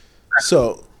mean?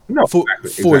 So,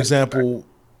 for example,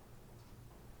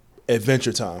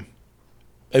 Adventure Time.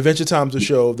 Adventure Time's a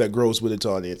show that grows with its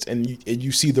audience, and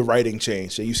you see the writing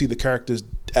change, and you see the characters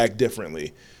act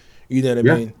differently. You know what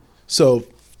I mean? So,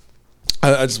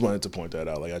 I just wanted to point that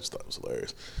out. Like I just thought it was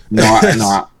hilarious.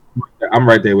 No, I'm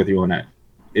right there with you on that.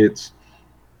 It's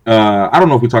I don't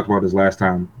know if we talked about this last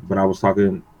time, but I was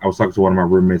talking to one of my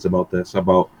roommates about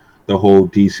the whole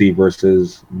DC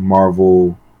versus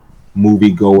Marvel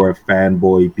moviegoer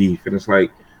fanboy beef, and it's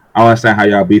like I don't understand how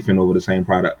y'all beefing over the same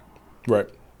product. Right.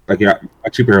 Like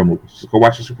like superhero movies. Just go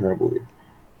watch a superhero movie.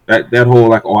 That whole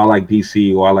like, oh, I like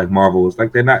DC or I like Marvel, it's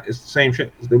like it's the same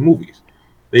shit. It's the movies.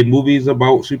 They movies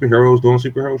about superheroes doing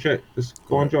superhero shit. Just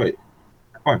go enjoy it.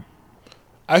 Have fun.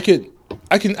 I can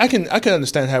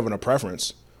understand having a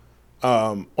preference.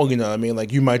 Or you know what I mean?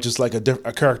 Like you might just like a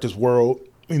character's world.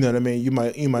 You know what I mean? You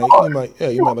might like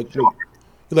you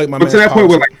like my. But to that point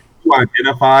where like you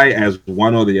identify as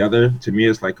one or the other, to me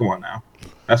it's like, come on now.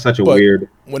 That's such a weird.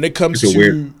 When it comes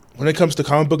to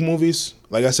comic book movies,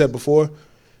 like I said before,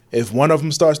 if one of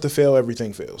them starts to fail,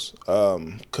 everything fails.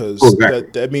 Because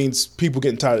that means people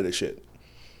getting tired of this shit.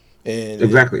 And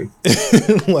exactly.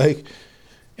 Like.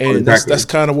 And that's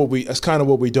kind of what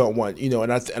we don't want,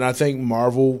 and I think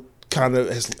Marvel kind of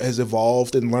has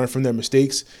evolved and learned from their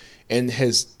mistakes, and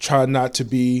has tried not to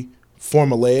be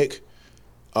formulaic,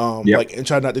 like and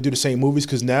tried not to do the same movies,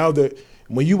 because now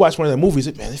when you watch one of their movies,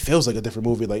 it feels like a different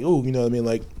movie. Like, oh, you know what I mean?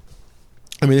 Like,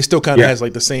 I mean, it still kind of has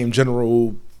like the same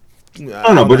general. I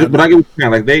don't know, but I get what you're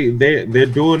saying. Like they're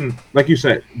doing, like you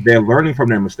said, they're learning from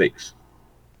their mistakes,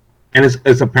 and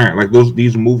it's apparent. Like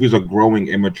these movies are growing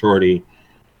in maturity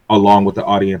along with the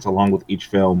audience, along with each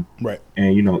film. Right.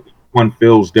 And one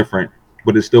feels different,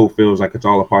 but it still feels like it's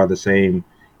all a part of the same,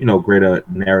 greater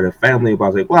narrative family.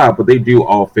 Blah blah blah. But they do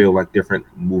all feel like different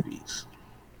movies.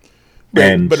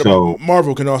 And but so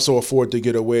Marvel can also afford to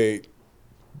get away.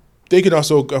 They can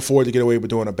also afford to get away with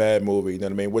doing a bad movie. You know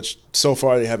what I mean? Which so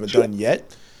far they haven't done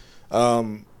yet.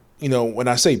 When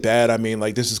I say bad, I mean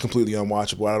like this is completely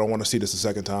unwatchable. I don't want to see this a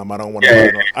second time. I don't want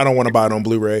to. I don't want to buy it on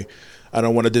Blu-ray. I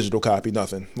don't want a digital copy.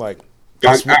 Nothing. Like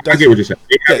I get what you're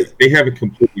saying. They haven't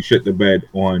completely shit the bed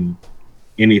on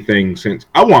anything since.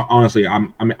 I'm going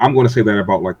to say that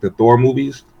about like the Thor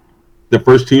movies, the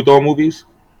first 2 Thor movies.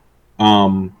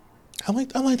 I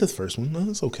like the first one. No,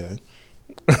 it's okay.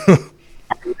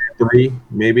 3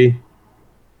 maybe,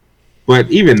 but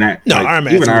even that, no, Iron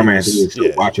Man. Iron Man 3 is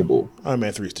still watchable. Iron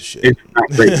Man 3 is the shit. It's not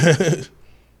great.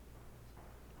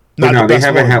 But no, they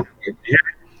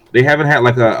haven't had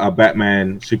like a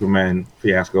Batman Superman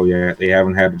fiasco yet. They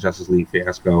haven't had the Justice League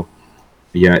fiasco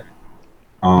yet.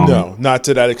 No, not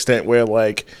to that extent where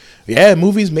like, yeah,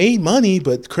 movies made money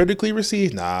but critically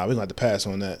received. Nah, we gonna have to pass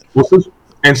on that. Well,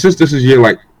 since this is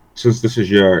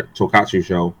your Tokatsu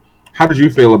show, how did you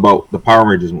feel about the Power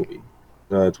Rangers movie,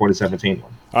 the 2017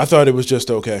 one? I thought it was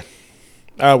just okay.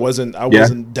 I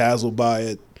wasn't dazzled by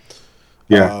it.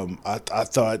 Yeah. I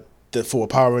thought that for a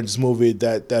Power Rangers movie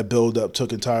that build up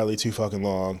took entirely too fucking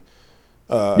long.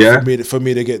 For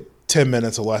me to get 10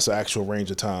 minutes or less of actual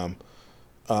range of time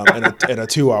in a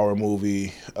 2-hour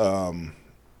movie, it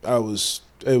was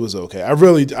okay. I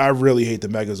really hate the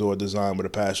Megazord design with a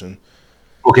passion.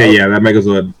 Okay, that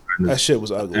Megazord. That shit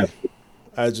was ugly.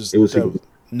 It was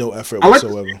no effort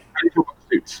whatsoever. How do you feel about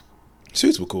the suits?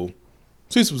 Suits were cool.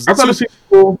 I thought the suits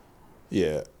were cool.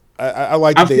 Yeah, I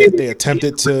like that they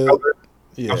attempted to.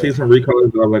 Yeah. I've seen some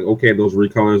recolors that I'm like, okay, those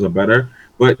recolors are better.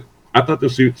 But I thought the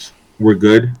suits were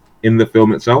good in the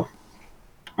film itself.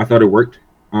 I thought it worked.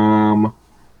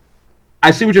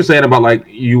 I see what you're saying about like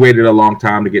you waited a long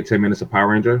time to get 10 minutes of Power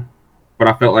Ranger, but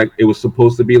I felt like it was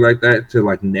supposed to be like that to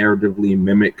like narratively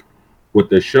mimic what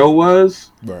the show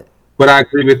was. Right. But I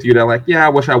agree with you that like, yeah, I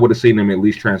wish I would have seen them at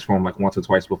least transform like once or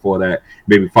twice before that.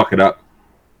 Maybe fuck it up.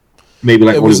 Maybe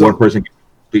like only one person gets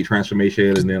complete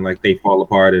transformation and then like they fall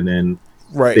apart and then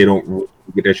they don't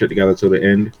get their shit together till the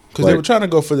end. Because they were trying to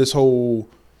go for this whole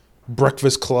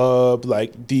Breakfast Club,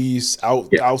 like these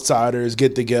outsiders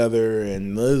get together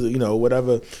and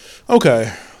whatever.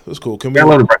 Okay, that's cool. Can we? I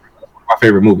love the Breakfast Club. One of my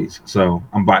favorite movies, so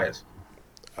I'm biased.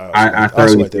 I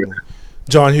thoroughly like that movie.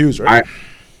 John Hughes, right?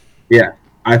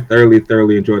 I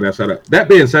thoroughly enjoyed that setup. That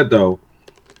being said, though,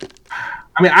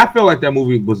 I mean, I feel like that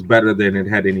movie was better than it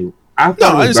had any. I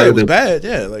didn't say it was bad.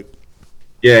 Yeah, like.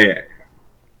 Yeah.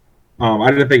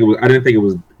 I didn't think it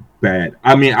was bad.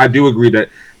 I mean, I do agree that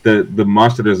the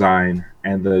monster design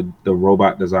and the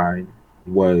robot design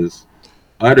was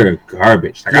utter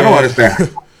garbage. Like I don't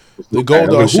understand. The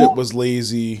Goldar shit was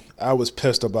lazy. I was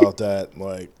pissed about that.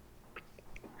 Like,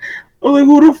 I was like,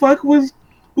 who the fuck was?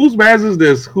 Whose Maz is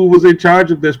this? Who was in charge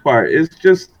of this part? It's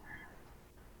just,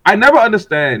 I never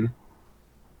understand.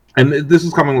 And this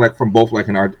is coming like from both like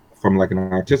an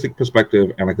artistic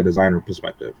perspective and like a designer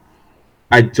perspective.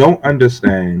 I don't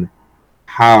understand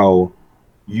how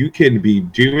you can be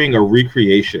doing a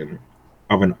recreation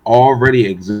of an already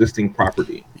existing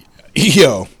property.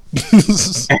 Yo.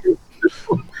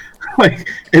 Like,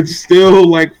 it's still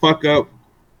like fuck up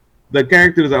the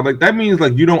character design. Like, that means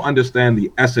like you don't understand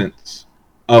the essence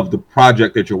of the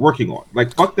project that you're working on.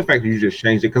 Like, fuck the fact that you just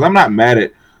changed it, because I'm not mad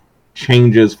at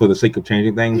changes for the sake of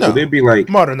changing things. No. So they'd be like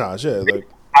modernize, like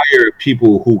hire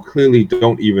people who clearly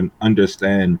don't even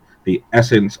understand the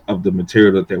essence of the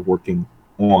material that they're working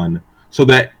on, so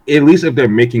that at least if they're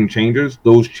making changes,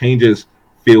 those changes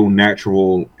feel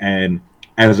natural and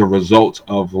as a result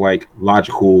of like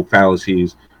logical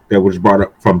fallacies that was brought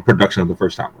up from production of the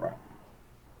first time around.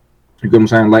 You get what I'm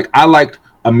saying? Like, I liked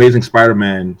Amazing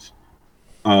Spider-Man's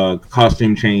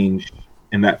costume change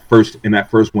in that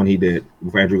first one he did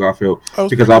with Andrew Garfield,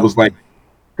 because I was like,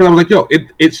 yo,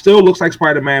 it still looks like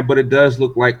Spider-Man, but it does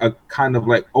look like a kind of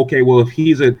like, okay, well, if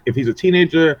he's a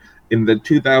teenager in the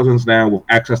 2000s now with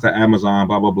access to Amazon,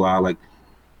 blah blah blah, like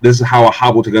this is how a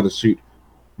hobbled together suit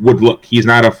would look. He's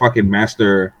not a fucking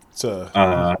master. It's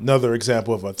another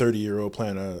example of a 30-year-old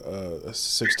playing a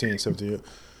 16, 17-year-old.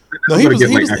 No, he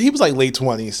was like late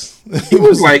 20s. He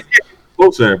was like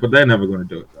closer, but they're never going to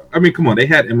do it though. I mean, come on, they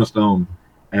had Emma Stone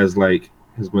as like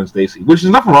his Gwen Stacy, which is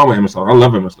nothing wrong with Emma Stone. I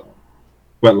love Emma Stone,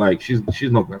 but like she's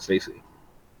no Gwen Stacy.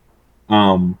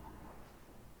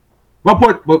 My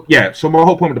point, but yeah. So my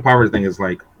whole point with the Power Rangers thing is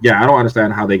like, yeah, I don't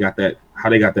understand how they got that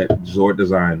Zord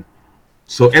design.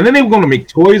 So, and then they were going to make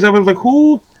toys of it. Like,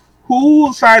 who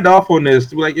who signed off on this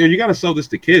to be like, yo, you got to sell this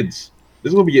to kids.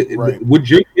 This is gonna be. Right. Would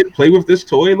your kid play with this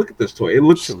toy? Look at this toy. It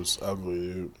looks. Shit was ugly,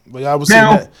 dude. But I was seeing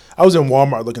that. I was in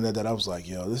Walmart looking at that. I was like,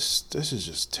 yo, this is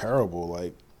just terrible.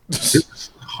 Like, It's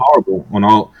horrible on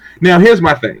all. Now, here's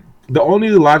my thing. The only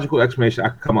logical explanation I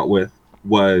could come up with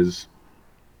was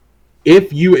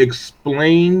if you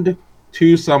explained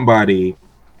to somebody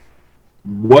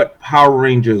what Power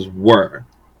Rangers were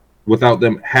without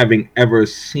them having ever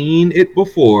seen it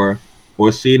before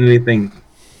or seen anything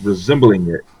resembling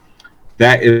it.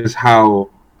 That is how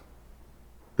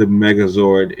the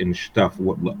Megazord and stuff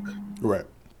would look. right.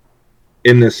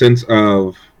 In the sense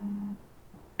of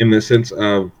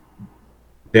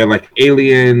they're like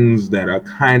aliens that are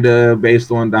kind of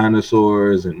based on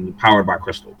dinosaurs and powered by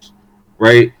crystals,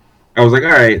 right? I was like, all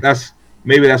right, that's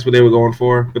what they were going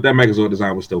for, but that Megazord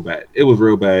design was still bad. It was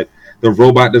real bad. The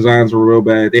robot designs were real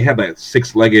bad. They had like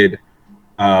 6-legged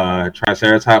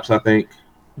Triceratops, I think.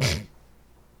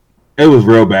 It was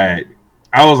real bad.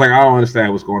 I was like, I don't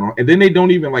understand what's going on. And then they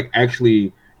don't even like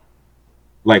actually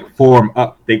like form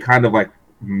up. They kind of like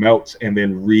melt and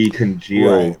then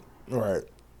recongeal. Right.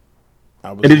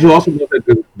 And did you also know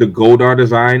that the Goldar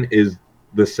design is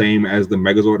the same as the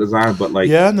Megazord design, but like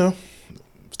yeah, I know.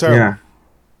 It's terrible. yeah,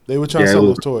 They were trying to sell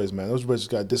those toys, man. Those just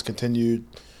got discontinued.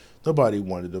 Nobody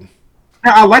wanted them.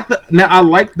 Now I like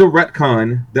the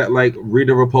retcon that like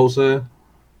Rita Repulsa.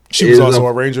 She was also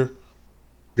a Ranger.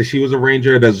 That she was a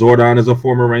Ranger. That Zordon is a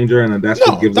former Ranger, and that's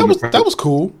what gives them the that was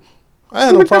cool. I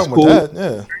had no problem with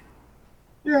that.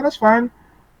 Yeah, that's fine.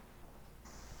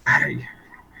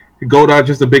 Goldar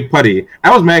just a big putty.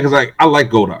 I was mad because like I like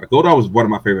Goldar. Goldar was one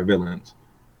of my favorite villains.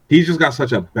 He's just got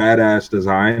such a badass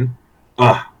design.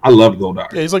 I love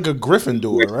Goldar. Yeah, he's like a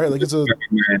Gryffindor, right? Like it's a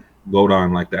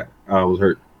Goldar like that. I was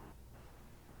hurt.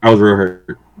 I was real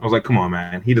hurt. I was like, come on,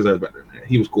 man. He deserves better than that.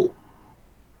 He was cool.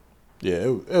 Yeah,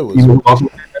 it was. You know who's also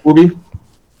in that movie?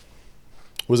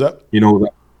 Was that? You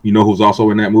know who's also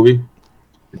in that movie?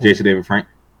 Jason David Frank.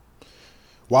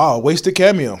 Wow, wasted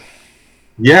cameo.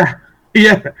 Yeah.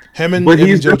 Him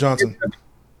and Joe Johnson.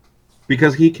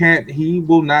 Because he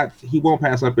won't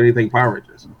pass up anything Power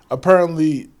Rangers.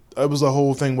 Apparently, it was a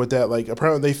whole thing with that. Like,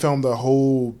 apparently they filmed a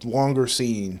whole longer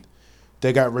scene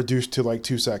that got reduced to like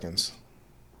 2 seconds.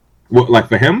 What, like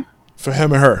for him? For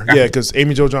him and her, yeah, because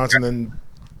Amy Jo Johnson and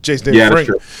Jason David Frank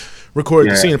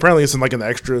recorded the scene. Apparently, it's in like in the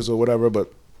extras or whatever.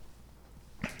 But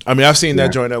I mean, I've seen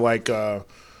that joint at like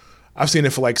I've seen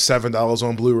it for like $7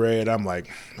 on Blu-ray, and I'm like,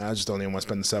 I just don't even want to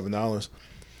spend the $7.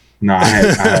 No, I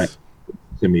had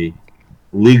to me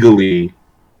legally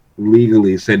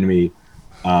send me.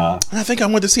 I think I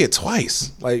went to see it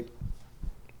twice, like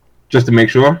just to make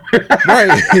sure.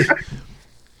 Right.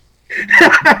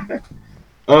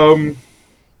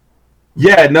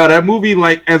 Yeah, no, that movie,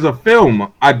 like as a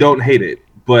film, I don't hate it,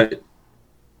 but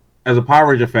as a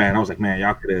Power Ranger fan, I was like, man,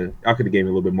 y'all could have gave me a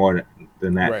little bit more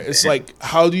than that. Right. It's like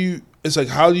how do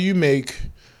you make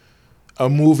a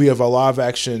movie of a live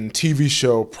action TV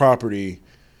show property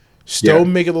still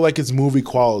make it look like it's movie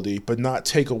quality, but not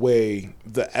take away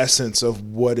the essence of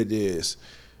what it is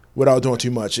without doing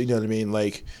too much. You know what I mean?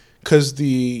 Like, because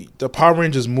the Power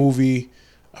Rangers movie,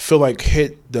 I feel like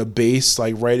hit the base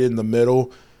like right in the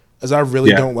middle, as I really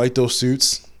don't like those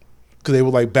suits because they were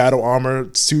like battle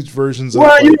armor suits versions.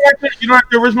 Well, of, you don't like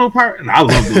the original Power. And I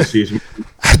love those suits.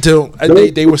 I don't.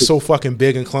 They were so fucking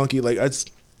big and clunky. Like I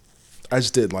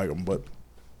just didn't like them, but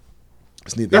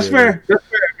it's neither. That's fair. That's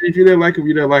fair. If you didn't like them,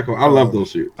 you didn't like them. I love those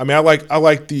suits. I mean, I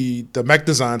like the mech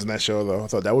designs in that show though. I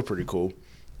thought that was pretty cool.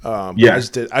 But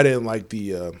I didn't like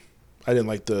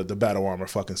the battle armor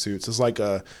fucking suits. It's like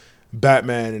a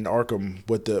Batman in Arkham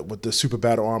with the super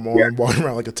battle armor on, walking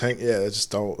around like a tank. Yeah, I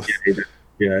just don't.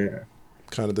 Yeah.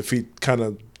 Kind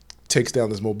of takes down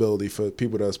this mobility for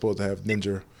people that are supposed to have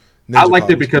ninja I liked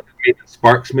powers. it because it made the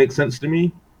sparks make sense to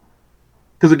me.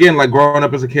 Because again, like growing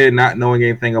up as a kid, not knowing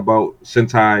anything about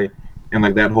Sentai and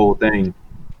like that whole thing,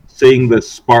 seeing the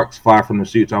sparks fly from the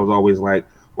suits, I was always like,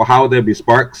 well, how would there be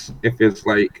sparks if it's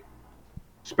like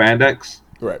spandex?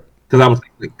 Right. Because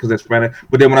it's spandex.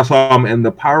 But then when I saw them in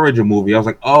the Power Ranger movie, I was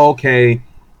like, oh, okay,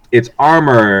 it's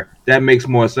armor. That makes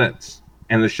more sense.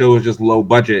 And the show is just low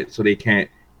budget, so they can't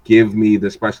give me the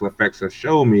special effects that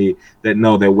show me that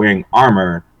no, they're wearing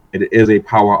armor. It is a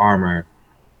power armor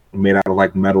made out of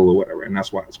like metal or whatever, and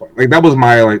that's why it's like that was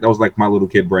my little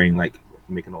kid brain like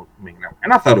making that,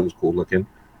 and I thought it was cool looking.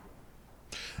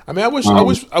 I mean, I wish. I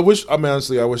mean,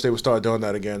 honestly, I wish they would start doing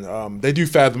that again. They do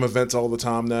Fathom events all the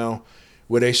time now,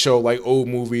 where they show like old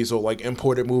movies or like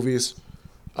imported movies.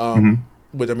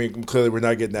 But I mean, clearly we're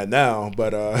not getting that now.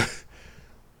 But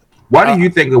why do you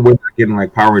think that we're not getting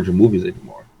like Power Ranger movies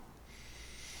anymore?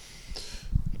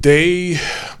 They,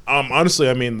 honestly,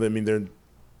 I mean, they're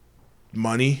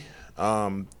money.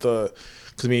 Because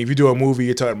I mean, if you do a movie,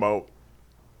 you're talking about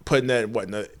putting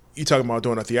that you talking about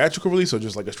doing a theatrical release or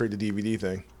just like a straight to DVD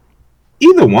thing?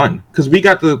 Either one, because we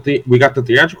got the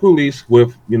theatrical release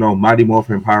with Mighty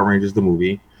Morphin Power Rangers the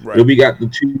movie. Right. Then we got the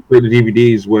 2 rated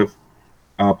DVDs with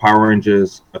Power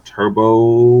Rangers a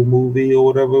Turbo movie or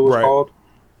whatever it was called,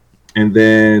 and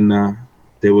then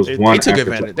there was one.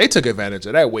 They took advantage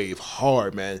of that wave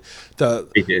hard, man.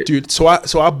 They did. Dude. So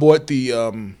I bought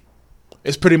the.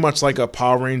 It's pretty much like a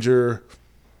Power Ranger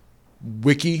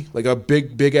wiki, like a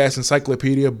big ass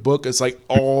encyclopedia book. It's like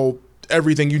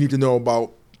everything you need to know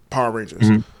about Power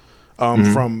Rangers,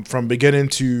 from beginning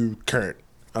to current.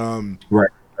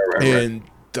 Right. And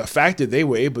the fact that they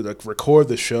were able to record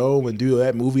the show and do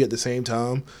that movie at the same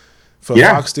time for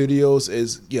Fox Studios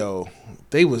is,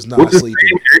 they was not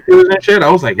sleeping. And shit.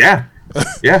 I was like, yeah.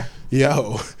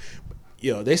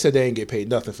 Yo, they said they ain't get paid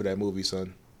nothing for that movie,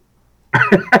 son.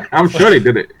 I'm sure they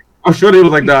did it. I'm sure they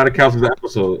was like, nah, it counts as an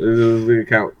episode. It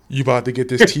counts. You about to get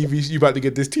this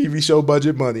TV show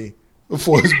budget money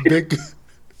before it's big.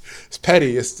 It's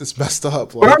petty. It's messed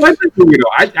up. But I like that movie though.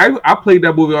 I played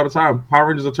that movie all the time. Power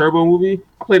Rangers a Turbo movie.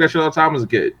 I played that shit all the time as a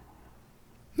kid.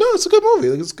 No, it's a good movie.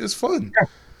 Like, it's fun. Yeah.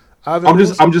 I'm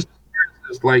just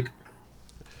like,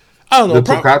 I don't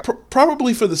know.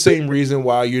 Probably for the same reason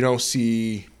why you don't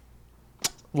see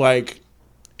why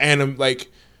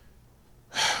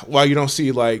you don't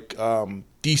see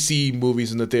DC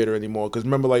movies in the theater anymore. Because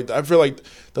remember, I feel like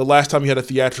the last time you had a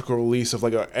theatrical release of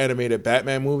like an animated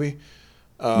Batman movie,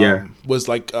 was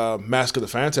like Mask of the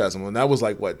Phantasm, and that was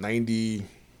like what 90.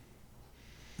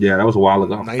 Yeah, that was a while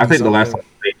ago. I think the last time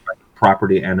a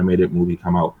property animated movie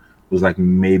come out was like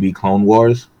maybe Clone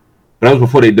Wars. But that was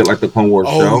before they did like the Clone Wars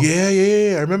show. Oh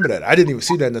yeah, I remember that. I didn't even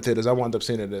see that in the theaters. I wound up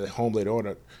seeing it at home later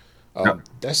on.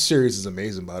 That series is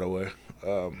amazing, by the way.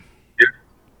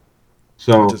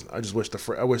 So I just wish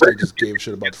they just gave a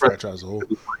shit about the franchise as a whole.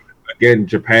 Again,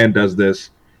 Japan does this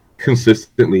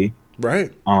consistently.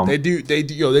 Right. They do.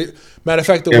 Matter of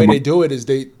fact, the way they do it is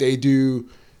they do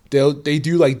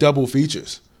like double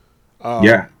features.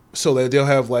 So they'll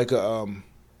have like a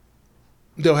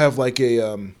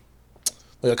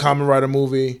Kamen Rider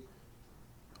movie,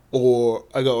 or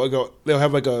they'll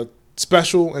have like a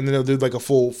special, and then they'll do like a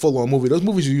full on movie. Those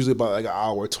movies are usually about like an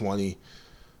hour 20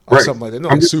 or something like that.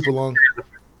 Not like super long.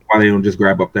 Why they don't just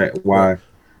grab up that? Why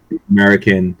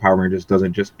American Power Rangers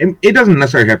doesn't just? It doesn't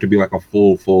necessarily have to be like a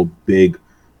full big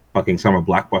fucking summer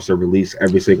blockbuster release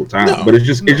every single time. But it's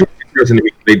just interesting to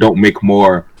me they don't make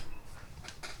more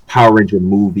Power Ranger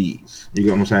movies. You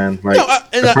get what I'm saying? Like,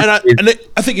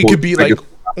 I think it could be like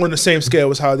on the same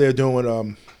scale as how they're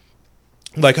doing,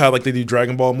 like how they do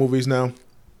Dragon Ball movies now.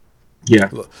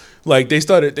 Yeah, like they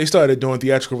started doing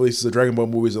theatrical releases of Dragon Ball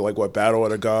movies of like what Battle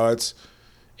of the Gods,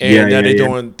 and now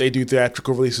they do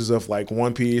theatrical releases of like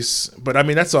One Piece. But I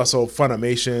mean that's also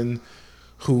Funimation,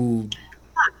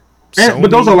 but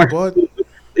those are like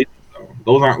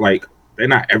those aren't like they're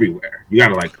not everywhere. You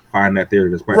gotta like find that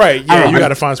theater that's right. Yeah, you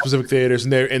gotta find specific theaters,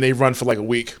 and they run for like a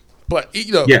week. But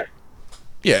yeah,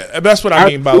 that's what I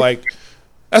mean by like.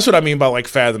 That's what I mean by like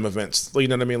Fathom events. You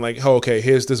know what I mean? Like, oh, okay,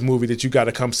 here's this movie that you got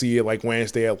to come see at like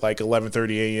Wednesday at like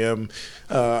 11:30 a.m.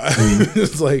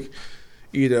 It's like,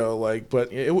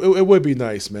 but it would be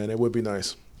nice, man. It would be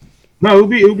nice. No, it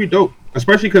would be dope,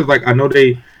 especially because like I know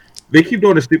they keep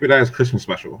doing the stupid ass Christmas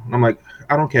special, and I'm like,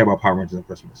 I don't care about Power Rangers at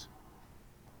Christmas.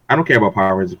 I don't care about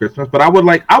Power Rangers at Christmas, but I would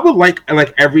like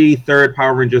every third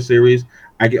Power Ranger series,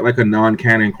 I get like a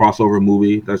non-canon crossover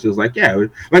movie that's just like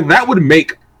like that would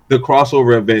make the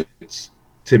crossover events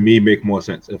to me make more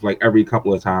sense if like every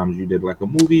couple of times you did like a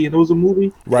movie and it was a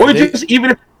movie, right? Or just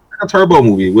even if a Turbo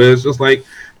movie where it's just like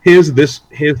here's this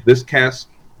cast,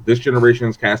 this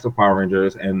generation's cast of Power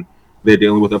Rangers, and they're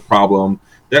dealing with a problem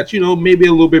that's maybe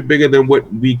a little bit bigger than what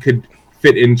we could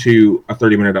fit into a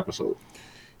 30-minute episode.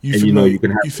 You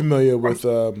familiar with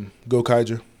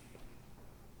Gokaiger?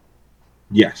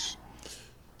 Yes.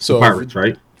 So the Pirates,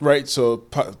 right? Right. So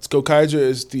Gokaiger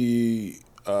is the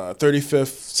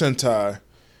 35th Sentai,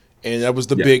 and that was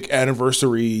the big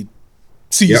anniversary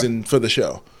season for the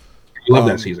show. I love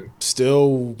that season.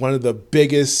 Still one of the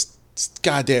biggest.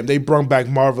 Goddamn, they brought back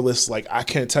Marvelous like I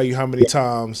can't tell you how many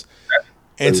times.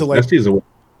 And to like that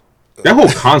whole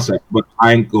concept, but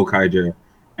eyeing Gokaiger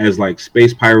as like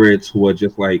space pirates who are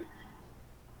just like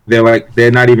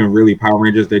they're not even really Power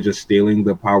Rangers. They're just stealing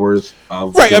the powers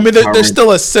of right. I mean, they're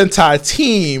still a Sentai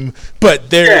team, but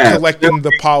they're collecting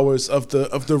the powers of the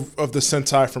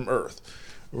Sentai from Earth.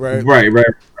 Right.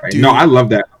 Dude, no, I love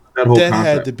that. That whole concept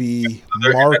had to be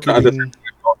marketing.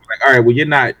 like, all right, well, you're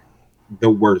not the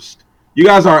worst. You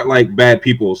guys aren't like bad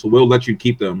people, so we'll let you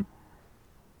keep them.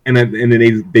 And then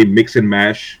they mix and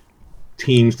mash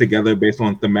teams together based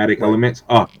on thematic elements.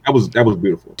 Oh, that was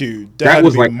beautiful, dude. That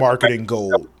was was like marketing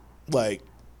gold. Like,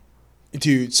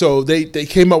 dude. So they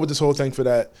came up with this whole thing for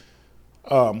that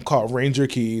called Ranger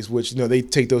Keys, which they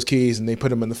take those keys and they put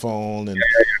them in the phone and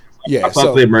I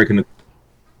thought the American.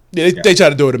 They tried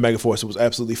to do it in Megaforce. It was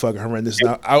absolutely fucking horrendous.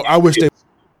 And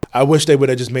I wish they would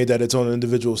have just made that its own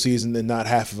individual season and not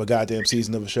half of a goddamn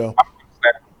season of a show.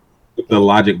 The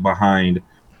logic behind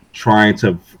trying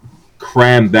to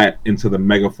cram that into the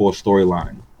Megaforce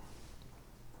storyline,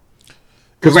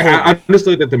 because like, I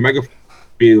understood that the Megaforce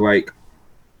would be like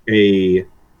a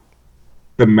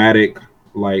thematic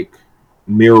like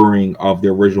mirroring of the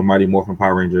original Mighty Morphin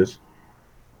Power Rangers.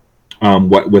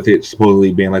 What with it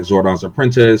supposedly being like Zordon's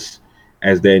apprentice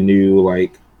as their new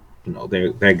like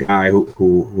that guy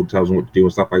who tells them what to do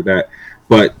and stuff like that,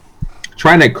 but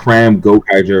trying to cram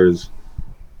Gokaiger's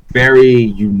very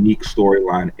unique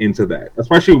storyline into that,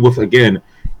 especially with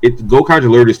Gokaiger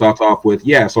literally starts off with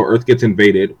so Earth gets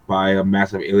invaded by a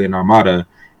massive alien armada,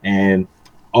 and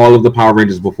all of the Power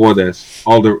Rangers before this,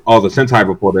 all the Sentai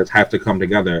before this have to come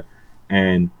together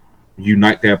and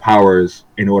unite their powers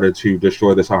in order to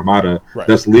destroy this armada,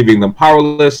 thus leaving them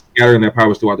powerless, scattering their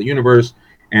powers throughout the universe.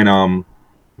 And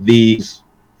these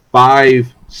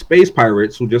 5 space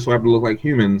pirates who just so happen to look like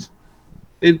humans,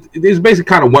 it's basically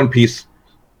kind of One Piece.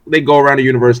 They go around the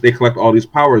universe, they collect all these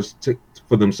powers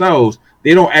for themselves.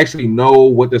 They don't actually know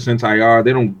what the Sentai are.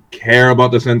 They don't care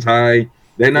about the Sentai.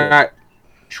 They're not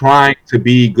trying to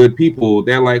be good people.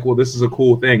 They're like, well, this is a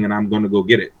cool thing and I'm going to go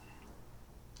get it.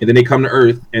 And then they come to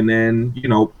Earth, and then,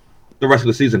 the rest of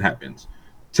the season happens.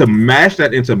 To mash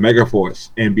that into Megaforce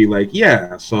and be like,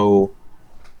 so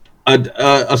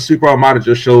a super armada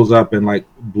just shows up and, like,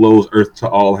 blows Earth to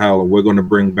all hell, and we're going to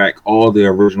bring back all the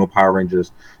original Power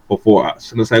Rangers before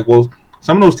us. And it's like, well,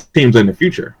 some of those teams are in the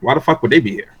future. Why the fuck would they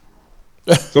be here?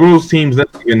 Some of those teams that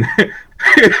even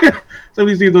some of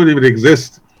these teams don't even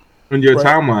exist in your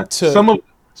timeline. Some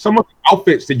of the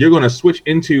outfits that you're going to switch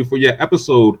into for your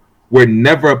episode were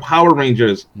never Power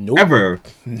Rangers ever.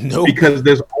 Nope. Because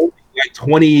there's only like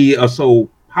 20 or so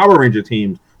Power Ranger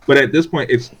teams, but at this point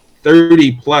it's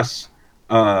 30 plus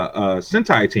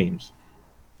Sentai teams.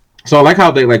 So I like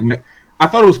how they I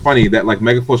thought it was funny that like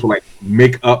Megaforce would like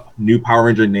make up new Power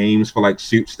Ranger names for like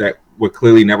suits that were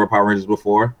clearly never Power Rangers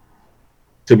before,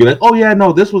 to be like, oh yeah,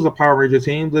 no, this was a Power Ranger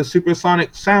team, the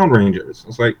Supersonic Sound Rangers.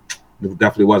 It's like, it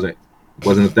definitely wasn't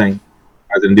a thing.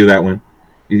 I didn't do that one.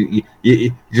 You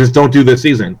just don't do this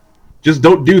season. Just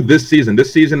don't do this season.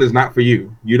 This season is not for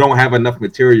you. You don't have enough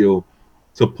material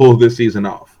to pull this season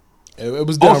off. It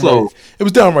was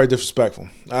downright disrespectful.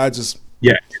 It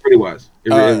really was.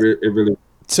 It really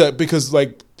because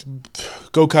like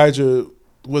Gokaiger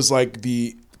was like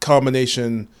the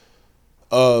combination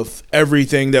of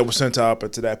everything that was sent up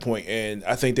to that point, and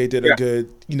I think they did a good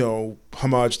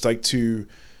homage like to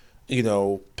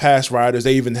past riders.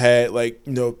 They even had like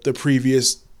the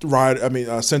previous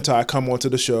Sentai come onto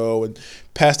the show and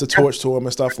pass the torch to him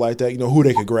and stuff like that. Who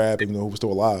they could grab, who was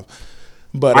still alive.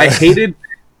 But I hated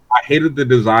the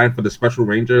design for the Special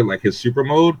Ranger, like his super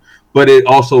mode, but it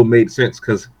also made sense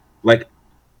because like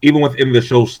even within the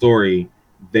show story,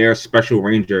 their Special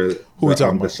Ranger. Who we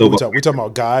talking about? We talking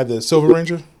about Guy, the Silver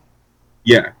Ranger.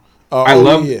 Yeah, I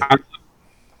loved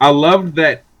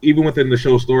that even within the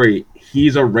show story,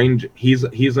 he's a ranger. He's a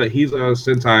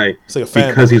Sentai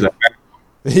because he's a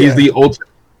he's the ultimate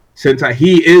Sentai.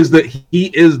 He is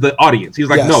the audience. He's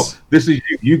like, no, this is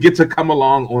you. You get to come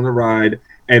along on the ride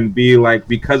and be like,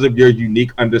 because of your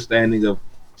unique understanding of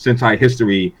Sentai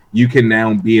history, you can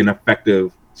now be an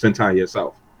effective Sentai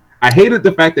yourself. I hated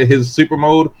the fact that his super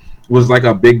mode was like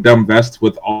a big dumb vest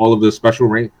with all of the special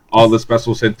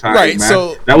Sentai. Right.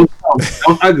 So that was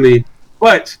ugly,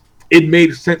 but it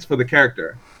made sense for the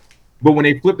character. But when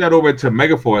they flipped that over to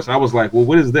Megaforce, I was like, well,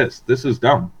 what is this? This is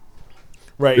dumb.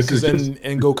 Right. Because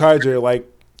in Gokaiger, like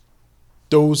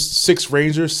those 6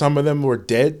 Rangers, some of them were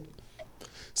dead.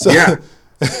 So, yeah.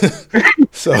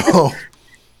 So.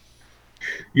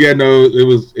 Yeah, no,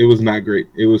 it was not great.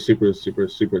 It was super, super,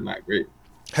 super not great.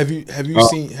 Have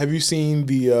you seen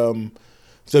the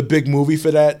big movie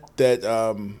for that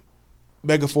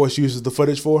Megaforce uses the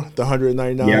footage for, the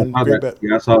 199?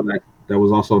 I saw that. That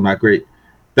was also not great.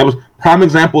 That was prime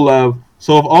example of,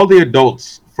 so if all the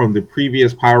adults from the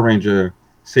previous Power Ranger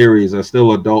series are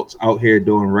still adults out here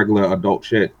doing regular adult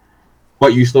shit,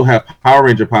 but you still have Power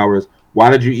Ranger powers, why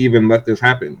did you even let this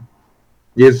happen?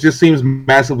 It just seems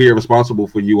massively irresponsible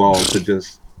for you all to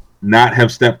just not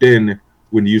have stepped in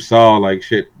when you saw like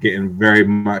shit getting very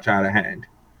much out of hand.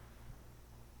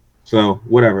 So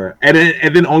whatever, and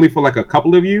then only for like a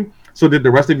couple of you. So did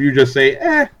the rest of you just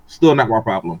say, still not my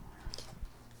problem?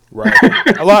 Right.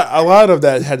 a lot of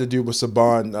that had to do with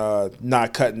Saban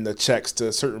not cutting the checks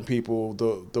to certain people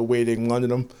the way they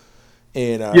wanted them,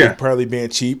 and apparently being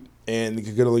cheap, and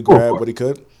he could only grab what he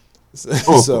could.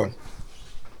 So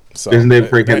isn't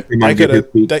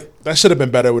that should have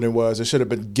been better when it was. It should have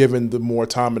been given the more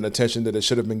time and attention that it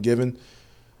should have been given.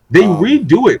 They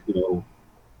redo it though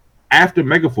after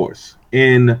Megaforce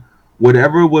in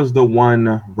whatever was the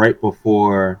one right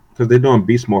before, because they're doing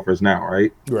Beast Morphers now,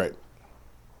 right? Right.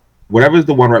 Whatever's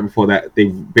the one right before that, they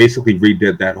basically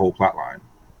redid that whole plot line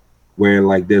where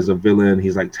like there's a villain,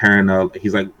 he's like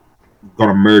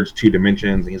gonna merge two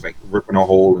dimensions, and he's like ripping a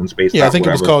hole in space. Yeah, I think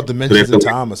it was called Dimensions in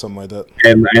Time or something like that.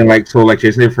 And like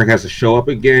Jason Frank has to show up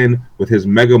again with his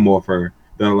Mega Morpher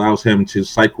that allows him to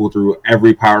cycle through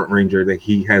every Power Ranger that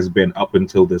he has been up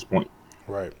until this point.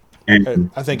 Right. And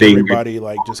I think everybody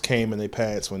like just came in their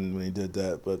pants when they did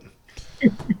that, but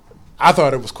I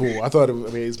thought it was cool. I thought it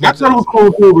was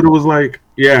cool too, but it was like,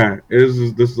 you're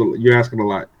asking a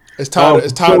lot. As tired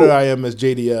as I am as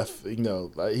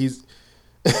JDF, like he's,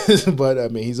 but I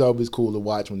mean, he's always cool to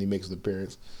watch when he makes an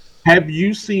appearance. Have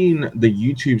you seen the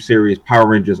YouTube series Power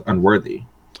Rangers Unworthy?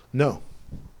 No.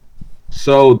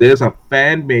 So there's a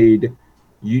fan-made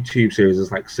YouTube series.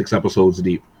 It's like 6 episodes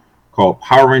deep, called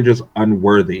Power Rangers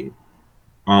Unworthy.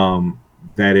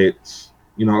 That it's,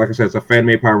 like I said, it's a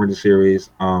fan-made Power Rangers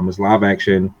series. It's live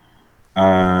action,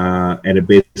 and it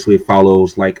basically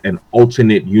follows like an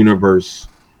alternate universe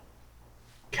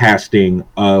casting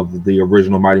of the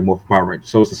original Mighty Morphin Power Rangers.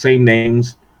 So it's the same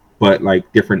names, but like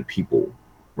different people,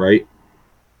 right?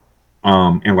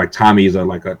 And like Tommy's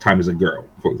a girl,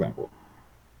 for example.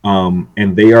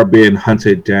 And they are being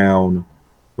hunted down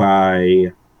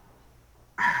by,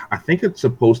 I think it's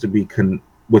supposed to be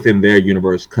within their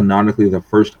universe, canonically the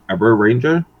first ever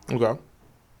Ranger. Okay.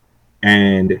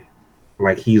 And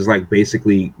like he's like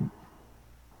basically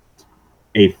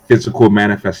a physical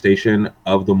manifestation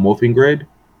of the morphing grid,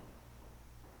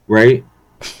 right?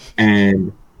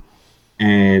 And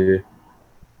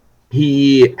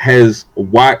he has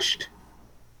watched.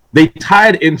 They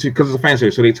tied into, because it's a fan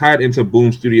series, so they tied into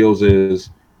Boom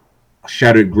Studios'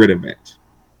 Shattered Grid event.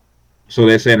 So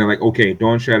they're saying, like, okay,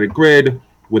 during Shattered Grid,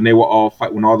 when they were all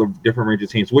when all the different Ranger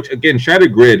teams, which again,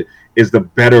 Shattered Grid is the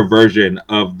better version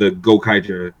of the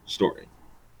Gokaiger story.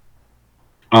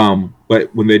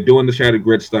 But when they're doing the Shattered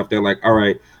Grid stuff, they're like, all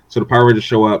right, so the Power Rangers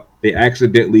show up, they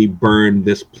accidentally burn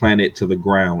this planet to the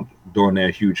ground during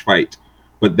their huge fight.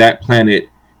 But that planet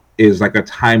is like a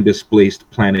time displaced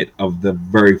planet of the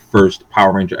very first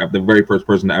Power Ranger, the very first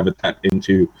person to ever tap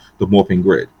into the morphing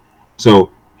grid.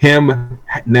 So him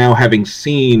now having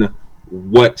seen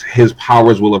what his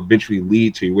powers will eventually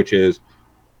lead to, which is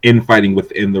infighting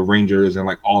within the Rangers and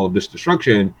like all of this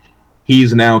destruction,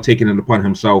 he's now taking it upon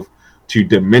himself to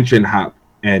dimension hop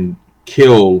and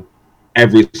kill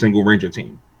every single Ranger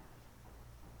team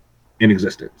in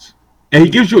existence. And he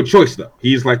gives you a choice though.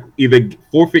 He's like, either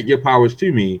forfeit your powers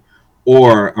to me,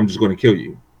 or I'm just going to kill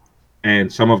you.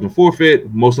 And some of them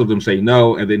forfeit, most of them say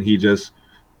no, and then he just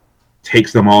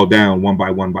takes them all down one by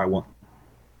one by one.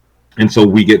 And so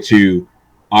we get to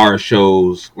our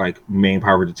show's like main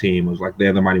Power Ranger team. It was like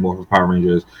they're the Mighty Morphin Power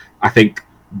Rangers. I think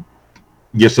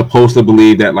you're supposed to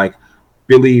believe that like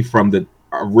Billy from the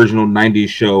original 90s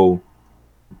show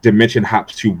dimension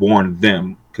hops to warn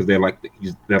them, because they're like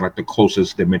the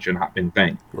closest dimension hopping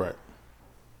thing. Right.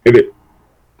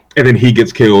 And then he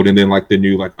gets killed, and then like the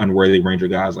new like Unworthy Ranger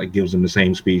guys like gives him the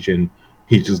same speech, and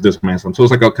he just dismantles him. So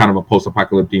it's like a kind of a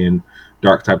post-apocalyptic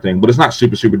dark type thing, but it's not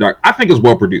super dark. I think it's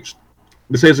well produced.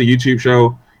 This is a YouTube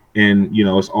show, and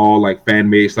it's all like fan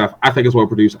made stuff. I think it's well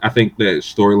produced. I think the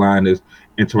storyline is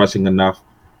interesting enough.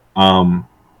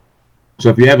 So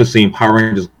if you haven't seen Power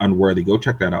Rangers Unworthy, go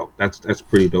check that out. That's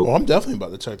pretty dope. Well, I'm definitely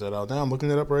about to check that out now. I'm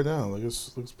looking it up right now. Like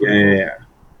it looks pretty cool. Yeah.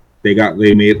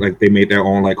 They made their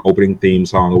own like opening theme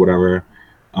song or whatever.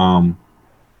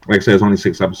 Like I said, it's only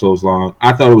 6 episodes long.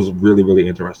 I thought it was really, really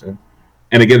interesting.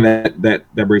 And again,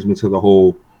 that brings me to the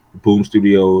whole Boom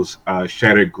Studios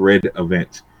Shattered Grid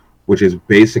event, which is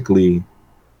basically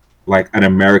like an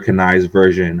Americanized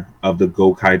version of the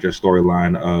Gokaiger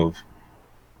storyline, of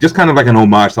just kind of like an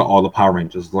homage to all the Power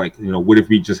Rangers. Like, what if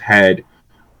we just had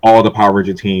all the Power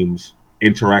Ranger teams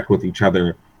interact with each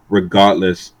other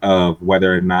regardless of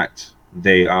whether or not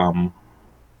they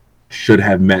should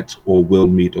have met or will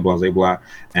meet or blah blah blah.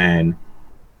 And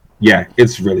yeah,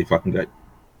 it's really fucking good.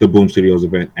 The Boom Studios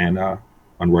event and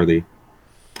Unworthy.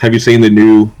 Have you seen the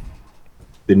new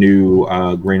the new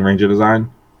Green Ranger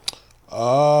design?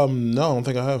 No, I don't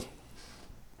think I have.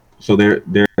 So they're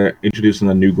introducing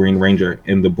a new Green Ranger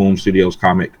in the Boom Studios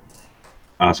comic.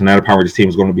 So now the Power Rangers team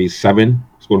is going to be 7.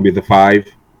 It's going to be the 5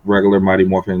 regular Mighty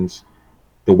Morphins,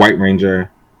 the White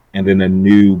Ranger, and then a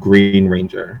new Green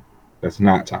Ranger. That's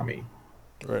not Tommy.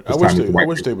 Right. This I wish time it's the White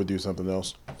they Ranger. would do something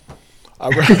else. I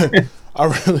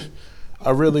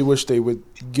really wish they would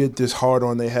get this hard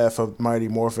on they have of Mighty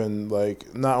Morphin,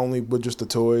 like not only with just the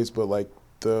toys, but like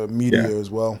the media Yeah.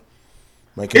 as well.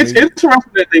 Like It's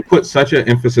interesting that they put such an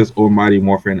emphasis on Mighty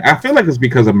Morphin. I feel like it's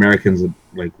because Americans,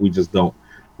 like, we just don't.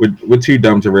 We're too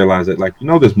dumb to realize it. Like,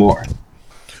 there's more.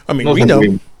 I mean, No, we know.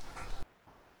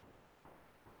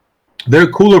 There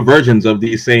are cooler versions of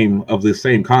the same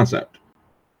concept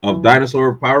of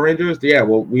dinosaur Power Rangers. Yeah,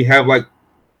 well, we have like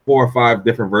 4 or 5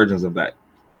 different versions of that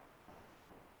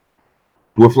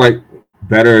with like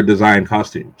better designed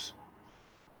costumes.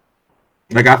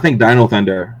 Like, I think Dino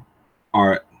Thunder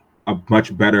are a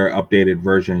much better updated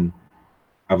version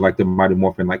of like the Mighty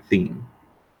Morphin like theme.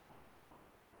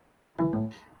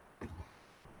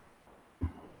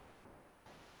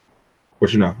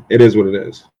 But it is what it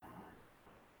is.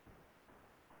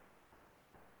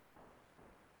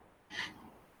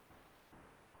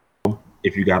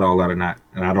 If you got all that or not,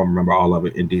 and I don't remember all of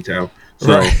it in detail.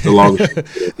 So Right. the longest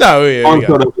No, yeah, on we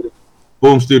got it.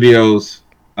 Boom Studios,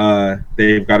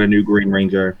 they've got a new Green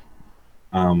Ranger,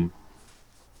 and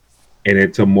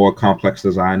it's a more complex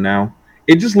design now.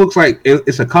 It just looks like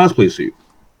it's a cosplay suit.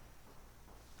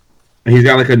 And he's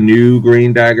got like a new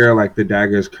green dagger, like the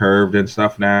dagger is curved and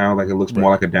stuff now. Like it looks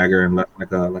more like a dagger and less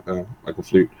like a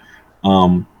flute.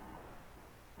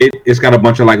 It's got a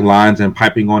bunch of like lines and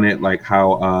piping on it, like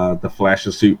how the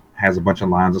Flash's suit has a bunch of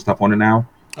lines and stuff on it now.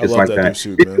 I It's love like that that. new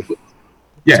suit, man.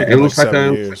 Yeah, Took it looks like 7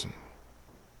 a years.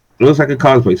 it looks like a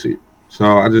cosplay suit.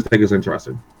 So I just think it's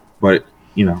interesting. But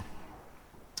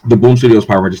the Boom Studios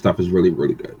Power Ranger stuff is really,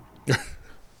 really good.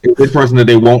 It's interesting that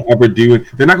they won't ever do it.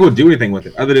 They're not going to do anything with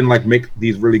it other than like make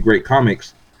these really great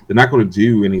comics. They're not going to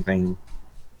do anything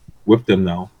with them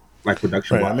though, like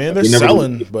production. Right. I mean, they're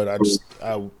selling, but I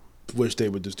wish they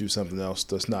would just do something else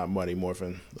that's not Mighty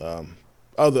Morphin.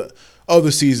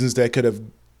 Other seasons that could have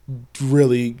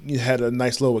really had a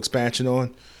nice little expansion on.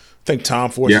 I think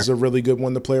Tom Force is a really good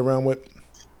one to play around with.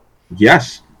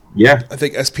 Yes. Yeah. I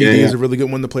think SPD is a really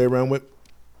good one to play around with.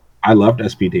 I loved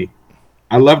SPD.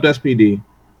 I loved SPD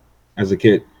as a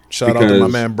kid. Shout out to my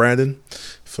man Brandon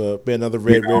for being another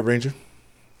Red Ranger.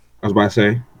 I was about to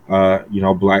say,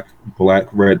 Black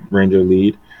Red Ranger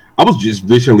lead. I was just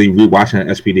recently rewatching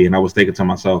SPD, and I was thinking to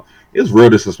myself, it's real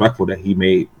disrespectful that he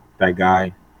made that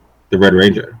guy the Red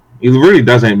Ranger. It really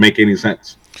doesn't make any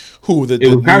sense. Who the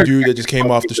new dude that just came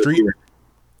off the street?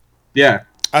 Yeah,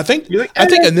 I think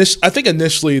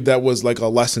initially that was like a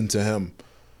lesson to him,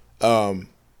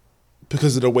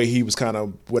 because of the way he was kind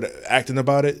of acting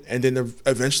about it, and then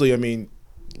eventually, I mean,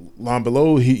 long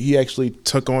below, he actually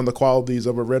took on the qualities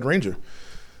of a Red Ranger.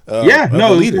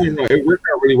 It worked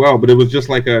out really well, but it was just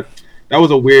like that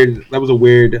was a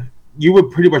weird. You were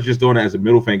pretty much just doing it as a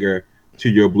middle finger to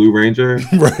your Blue Ranger,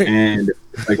 right? And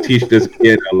like teach this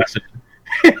kid a lesson.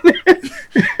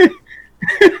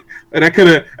 And I could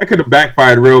have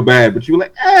backfired real bad, but you were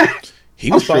like,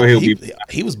 he was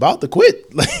about to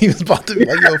quit. Like he was about to be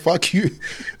like, yo, fuck you.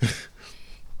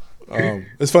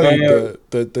 It's funny,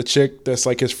 the chick that's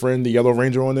like his friend, the Yellow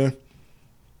Ranger on there.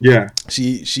 Yeah,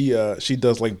 she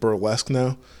does like burlesque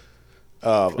now.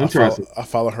 Interesting. I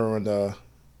follow her on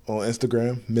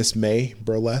Instagram, Miss May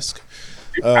Burlesque.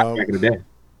 Back in the day.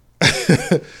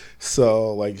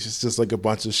 So like it's just like a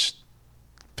bunch of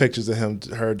pictures of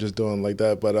her just doing like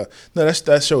that. But no,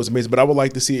 that show is amazing. But I would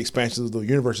like to see expansions of the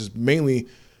universes, mainly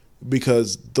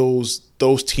because those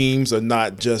teams are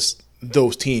not just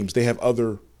those teams. They have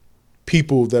other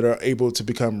people that are able to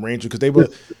become Ranger because they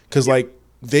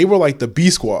were like the B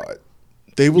Squad.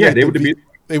 They were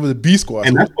the B Squad.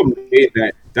 And that's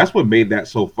what made that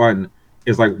so fun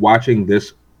is like watching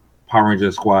this Power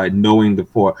Ranger squad, knowing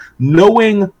for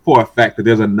a fact that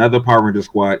there's another Power Ranger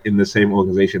squad in the same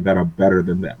organization that are better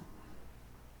than them.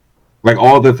 Like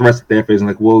all the threats that they're facing,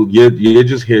 like, well, you're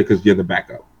just here because you're the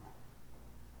backup.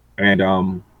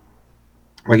 And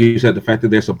like you said, the fact that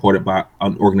they're supported by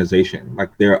an organization,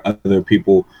 like there are other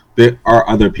people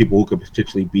who could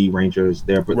potentially be Rangers.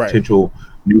 There are potential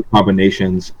new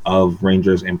combinations of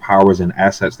Rangers and powers and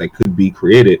assets that could be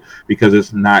created because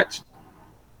it's not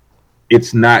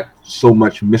so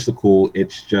much mystical.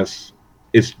 It's just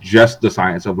the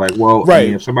science of like, well, I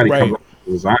mean, if somebody comes up with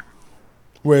a design.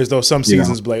 Whereas though some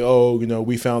seasons be like, oh,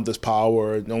 we found this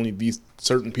power and only these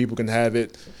certain people can have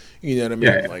it. You know what I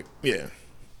mean? Yeah. Like, yeah.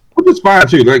 which is fine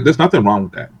too. Like, there's nothing wrong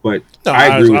with that. But No,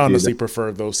 I agree with I you. honestly That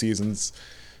prefer those seasons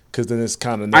because then it's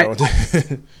kind of narrowed.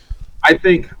 I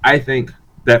think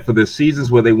that for the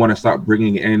seasons where they want to start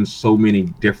bringing in so many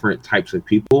different types of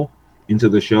people into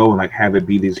the show and like have it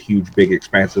be these huge, big,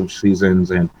 expansive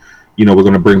seasons, and you know we're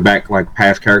going to bring back like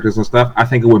past characters and stuff. I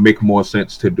think it would make more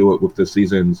sense to do it with the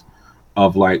seasons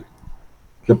of like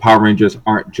the Power Rangers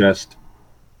aren't just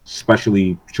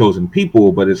specially chosen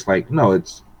people, but it's like no,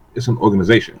 it's an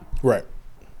organization. Right.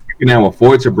 You can now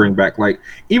afford to bring back like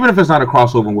even if it's not a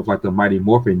crossover with like the Mighty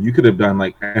Morphin, you could have done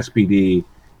like SPD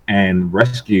and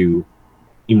Rescue,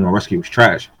 even though Rescue was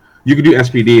trash. You could do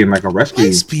SPD and like a Rescue.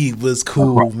 Lightspeed was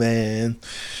cool, man.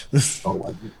 Oh,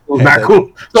 it was not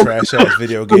cool. Trash ass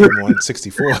video game on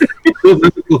 64. It was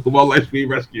nothing cool about Lightspeed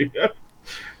Rescue.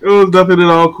 It was nothing at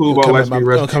all cool about Lightspeed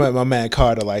Rescue. Don't come at my man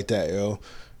Carter like that, yo.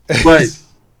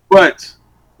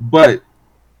 But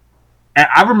and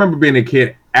I remember being a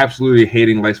kid absolutely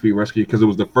hating Lightspeed Rescue because it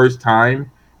was the first time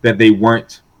that they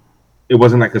weren't. It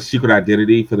wasn't like a secret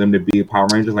identity for them to be Power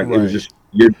Rangers. Like it was just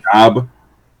your job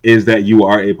is that you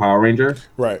are a Power Ranger.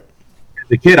 Right.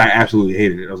 The kid, I absolutely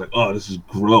hated it. I was like, oh, this is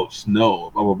gross. No,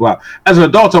 blah, blah, blah. As an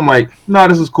adult, I'm like, no,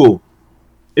 this is cool.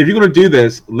 If you're going to do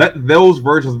this, let those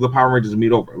versions of the Power Rangers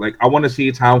meet over. Like, I want to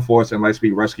see Town Force and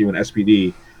Lightspeed Rescue and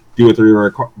SPD do a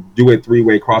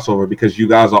three-way crossover because you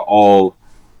guys are all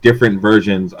different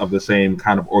versions of the same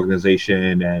kind of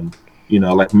organization. And, you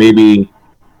know, like maybe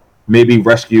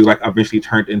Rescue like eventually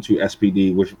turned into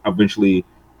SPD, which eventually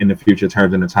in the future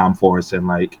turns into Town Force, and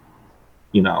like,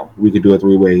 you know, we could do a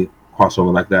three-way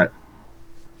crossover like that.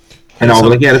 And I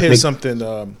was like, yeah, here's something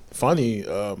funny.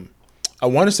 I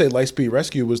want to say Lightspeed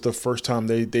Rescue was the first time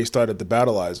they started the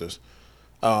Battleizers,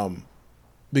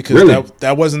 because really?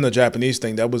 that wasn't a Japanese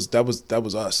thing. That was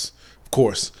us, of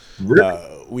course.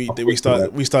 Really? We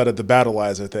started the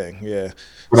Battleizer thing. Yeah,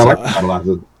 but I like the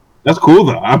Battleizer. That's cool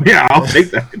though. I mean, I'll take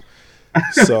that.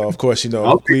 So of course, you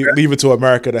know, leave it to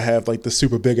America to have like the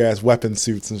super big ass weapon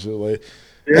suits and shit like.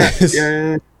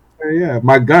 Yeah.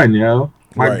 My gun, yo.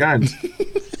 My gun.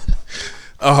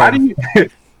 How do you?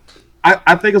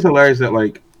 I think it's hilarious that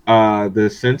like the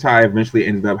Sentai eventually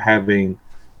ended up having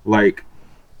like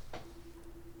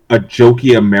a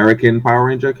jokey American Power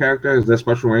Ranger character as their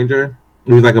Special Ranger.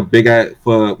 It was like a big ass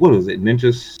for what was it?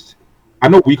 Ninja. I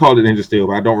know we called it Ninja Steel,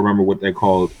 but I don't remember what they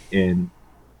called in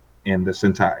the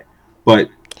Sentai.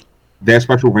 But their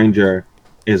Special Ranger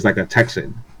is like a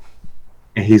Texan,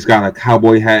 and he's got a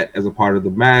cowboy hat as a part of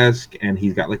the mask, and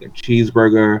he's got like a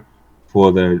cheeseburger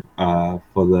for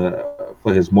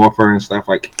his morpher and stuff.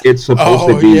 Like it's supposed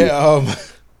to be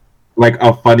like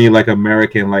a funny like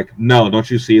American like no, don't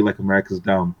you see like America's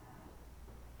dumb.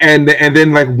 And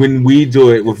then like when we do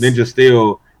it with Ninja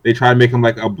Steel, they try to make him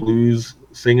like a blues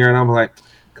singer, and I'm like,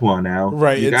 come on now,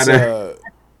 right? It's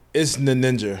the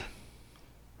Ninja.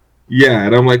 Yeah,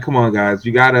 and I'm like, come on, guys,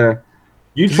 you tried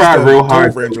real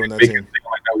hard to make it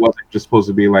like that wasn't just supposed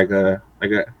to be like a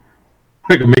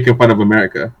making fun of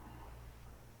America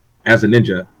as a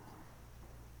ninja.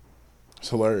 It's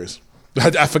hilarious.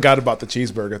 I forgot about the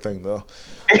cheeseburger thing though.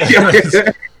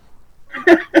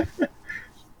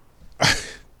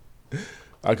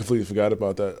 I completely forgot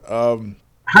about that.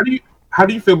 How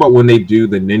do you feel about when they do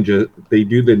the ninja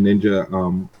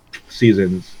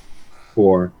seasons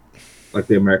for like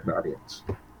the American audience?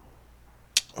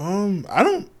 I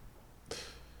don't.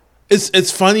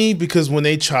 It's funny because when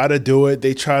they try to do it,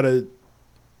 they try to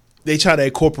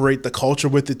incorporate the culture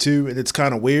with it too, and it's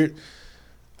kind of weird.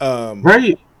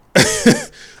 Right.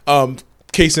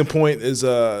 Case in point is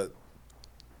the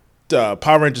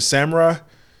Power Ranger Samurai.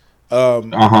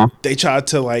 They tried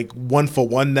to like one for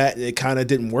one that, and it kind of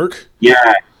didn't work.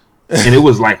 Yeah, and it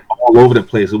was like all over the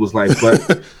place. It was like,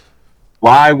 but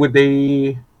why would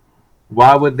any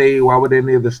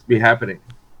of this be happening?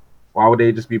 Why would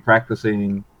they just be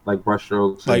practicing like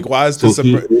brushstrokes? Like, why is this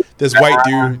this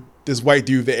white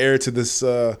dude the heir to this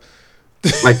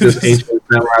like this ancient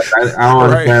samurai? I don't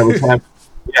understand what's happening.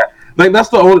 Yeah, like that's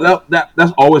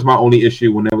that's always my only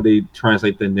issue whenever they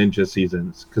translate the ninja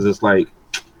seasons, because it's like,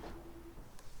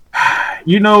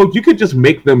 you know, you could just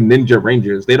make them Ninja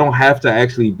Rangers. They don't have to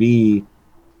actually be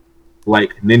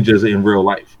like ninjas in real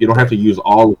life. You don't have to use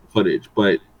all of the footage,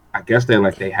 but I guess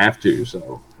they have to.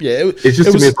 So yeah,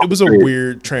 it was a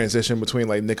weird transition between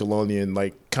like Nickelodeon,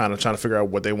 like kind of trying to figure out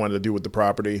what they wanted to do with the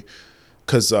property,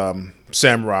 because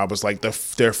Samurai was like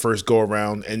their first go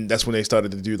around, and that's when they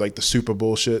started to do like the super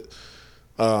bullshit.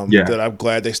 That I'm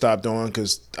glad they stopped doing,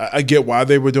 because I get why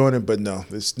they were doing it, but no,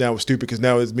 it's stupid, because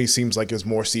now it seems like there's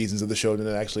more seasons of the show than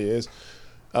it actually is.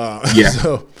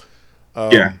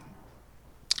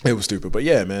 It was stupid, but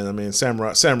yeah, man. I mean,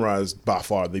 Samurai is by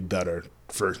far the better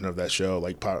version of that show.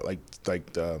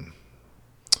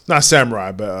 Not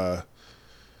Samurai, but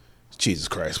Jesus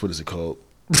Christ, what is it called?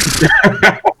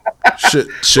 Ninja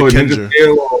Shikenja.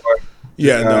 Steel or,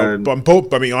 Yeah, no, but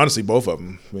both. I mean, honestly, both of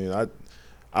them. I mean, I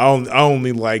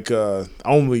only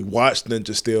watched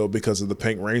Ninja Steel because of the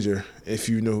Pink Ranger. If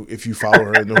you follow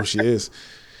her and know who she is,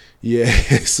 yeah.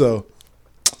 So,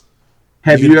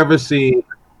 have you ever seen?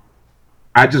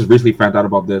 I just recently found out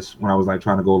about this when I was like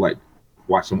trying to go like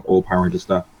watch some old Power Ranger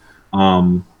stuff.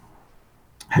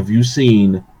 Have you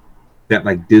seen that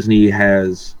like Disney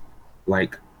has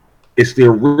like it's the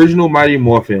original Mighty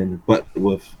Morphin but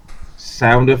with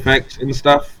sound effects and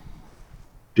stuff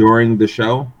during the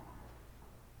show?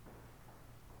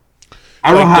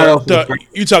 I don't know how else.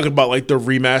 You talking about like the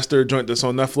remaster joint that's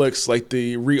on Netflix, like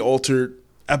the re-altered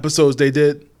episodes they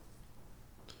did?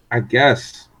 I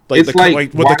guess Like it's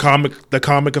with the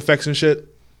comic effects and shit.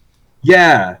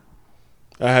 Yeah,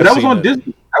 But that was on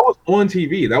Disney. That was on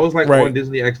TV. That was like on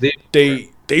Disney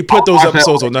XD. They put those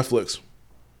episodes on Netflix.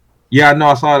 Yeah, no,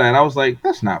 I saw that. I was like,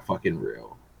 that's not fucking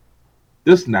real.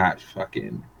 This not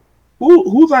fucking.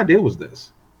 Whose idea was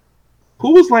this?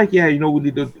 Who was like, yeah, we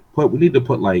need to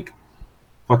put like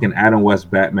fucking Adam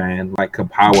West Batman like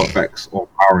power effects on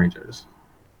Power Rangers.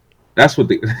 That's what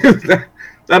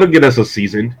that'll get us a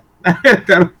season.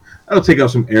 that'll take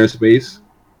up some airspace.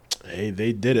 Hey,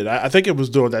 they did it. I think it was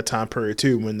during that time period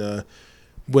too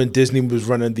when Disney was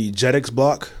running the Jetix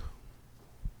block.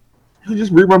 You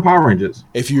just rerun Power Rangers.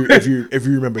 If you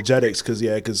remember Jetix,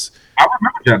 because I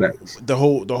remember Jetix. The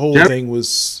whole thing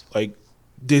was like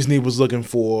Disney was looking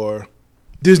for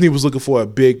a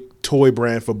big toy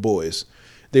brand for boys.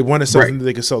 They wanted something that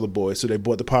they could sell to boys, so they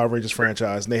bought the Power Rangers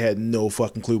franchise, and they had no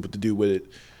fucking clue what to do with it.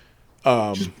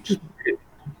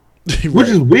 Which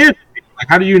is weird. Like,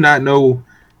 how do you not know?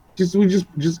 Just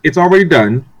it's already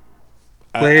done.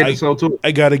 Play it and sell to it.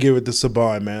 I gotta give it to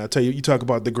Saban, man. I tell you, you talk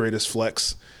about the greatest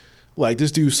flex. Like,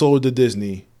 this dude sold it to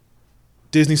Disney.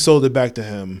 Disney sold it back to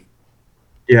him.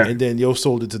 Yeah. And then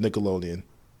sold it to Nickelodeon.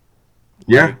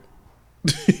 Yeah.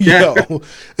 Yo.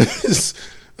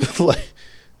 Like,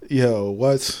 yo,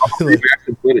 what?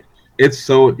 It's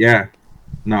so, yeah.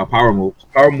 No, power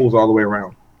moves all the way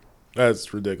around.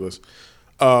 That's ridiculous.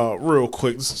 Real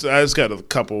quick, I just got a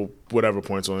couple whatever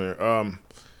points on here.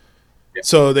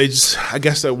 So they just, I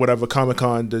guess that whatever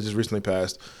Comic-Con that just recently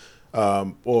passed,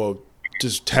 or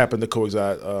just happened to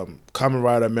coincide. Kamen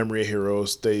Rider Memory of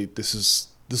Heroes. This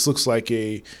looks like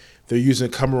they're using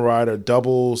Kamen Rider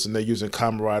doubles and they're using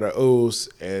Kamen Rider O's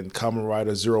and Kamen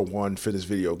Rider 01 for this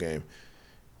video game.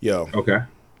 Yo, okay,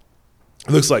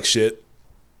 it looks like shit.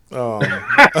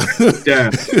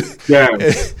 Yeah.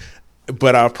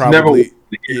 But I'll probably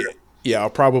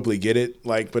I'll probably get it.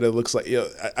 Like, but it looks like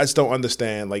I just don't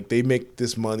understand. Like, they make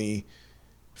this money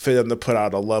for them to put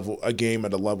out a game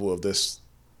at a level of this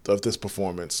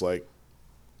performance. Like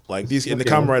these in the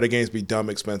Kamen Rider games be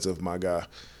dumb expensive, my guy.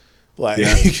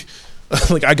 Like,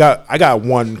 like I got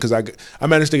one because I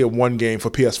managed to get one game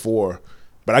for PS4,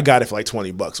 but I got it for like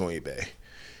 $20 on eBay.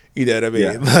 You know what I mean?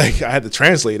 Yeah. Like, I had to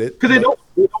translate it because they don't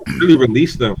really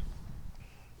release them.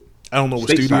 I don't know what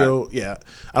studio. Yeah,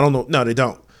 I don't know. No, they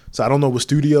don't. So I don't know what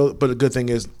studio. But the good thing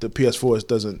is the PS4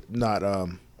 doesn't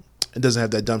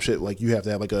have that dumb shit. Like, you have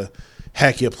to have like a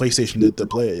hack your PlayStation to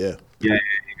play it. Yeah.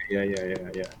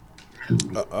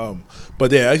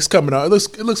 But yeah, it's coming out.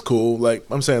 It looks cool. Like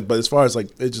I'm saying, but as far as like,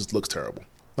 it just looks terrible.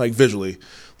 Like visually,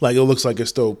 like it looks like it's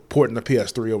still porting the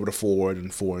PS3 over to 4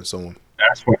 and so on.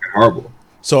 That's fucking horrible.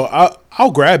 So I'll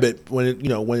grab it when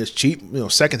it's cheap,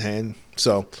 secondhand.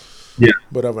 So yeah,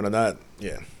 but other than that,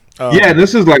 yeah. Yeah,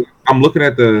 this is like I'm looking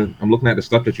at the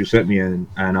stuff that you sent me and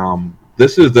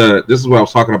this is what I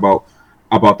was talking about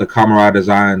the Kamen Rider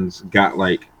designs got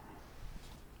like.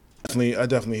 I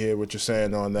definitely hear what you're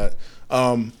saying on that.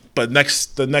 But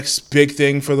the next big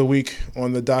thing for the week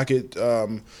on the docket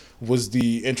was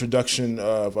the introduction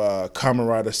of Kamen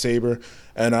Rider Saber,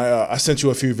 and I sent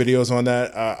you a few videos on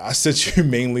that. I sent you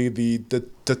mainly the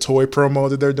toy promo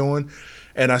that they're doing,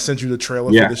 and I sent you the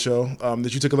trailer for the show.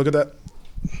 Did you take a look at that?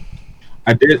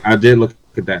 I did look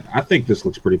at that. I think this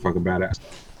looks pretty fucking badass,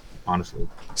 honestly.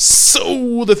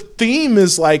 So the theme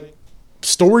is like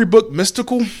storybook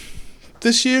mystical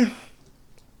this year.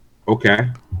 Okay.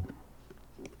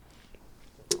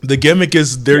 The gimmick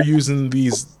is they're using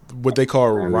these what they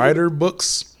call rider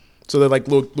books. So they're like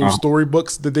little story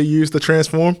books that they use to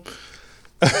transform.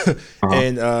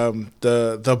 And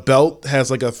the belt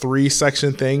has like a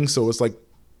 3-section thing, so it's like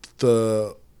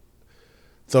the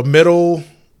middle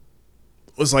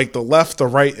was like the left, the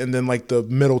right, and then like the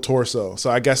middle torso. So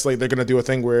I guess like they're gonna do a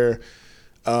thing where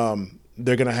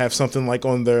they're gonna have something like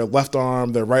on their left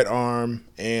arm, their right arm,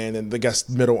 and then I guess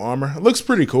middle armor. It looks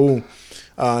pretty cool.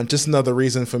 Just another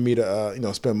reason for me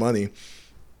to spend money.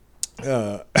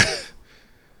 Yeah,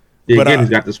 But, again, he's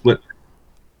got the split.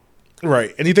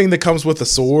 Right. Anything that comes with a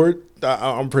sword,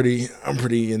 I'm pretty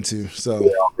into. So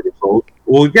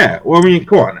Well, yeah. Well, I mean,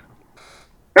 come on.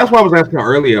 That's why I was asking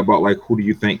earlier about like who do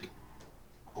you think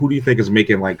is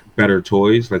making like better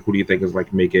toys? Like who do you think is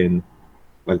like making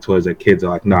like toys that kids are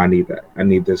like, no, I need that. I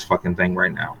need this fucking thing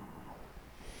right now.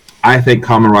 I think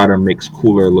Kamen Rider makes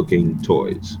cooler looking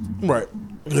toys. right.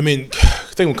 I mean,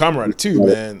 thing with Kamen Rider 2,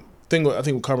 man. I think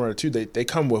with Kamen Rider 2, they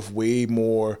come with way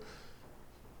more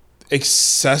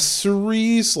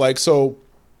accessories. Like, so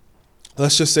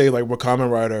let's just say like with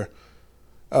Kamen Rider,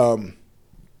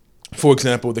 for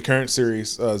example, the current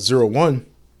series 01,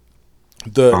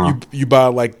 you buy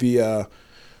like the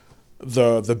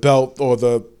belt or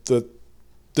the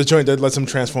joint that lets them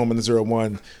transform into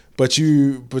 01, but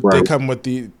they come with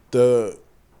they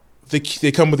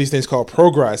come with these things called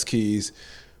progress keys,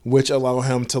 which allow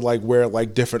him to like wear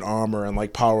like different armor and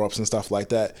like power ups and stuff like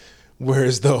that.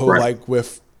 Whereas though like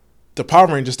with the Power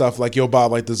Ranger stuff, like you'll buy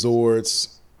like the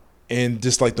Zords and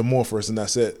just like the Morphers and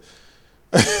that's it.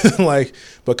 Like,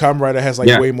 but Kamen Rider has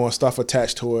like way more stuff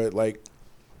attached to it, like,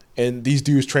 and these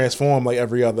dudes transform like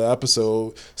every other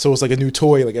episode, so it's like a new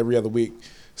toy like every other week.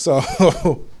 So,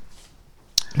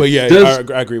 but yeah,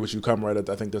 I agree with you. Kamen Rider,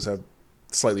 I think, does have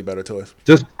slightly better toys.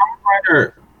 Does Kamen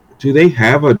Rider, do they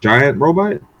have a giant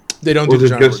robot? They don't do the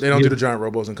giant. They don't do the giant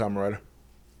robots in Kamen Rider.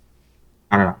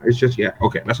 I don't know. It's just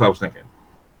okay. That's what I was thinking.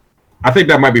 I think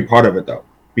that might be part of it though,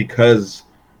 because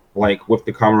like with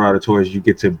the Kamen Rider toys, you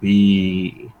get to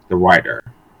be the rider,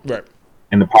 right?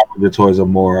 And the Power Ranger toys are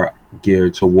more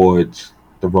geared towards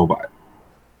the robot.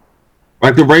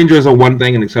 Like the Rangers are one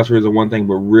thing and accessories are one thing,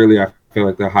 but really I feel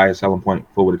like the highest selling point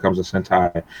for when it comes to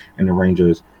Sentai and the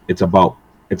Rangers, it's about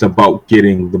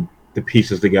getting the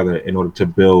pieces together in order to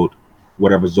build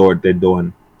whatever Zord they're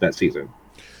doing that season.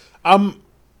 I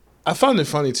found it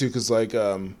funny too, because like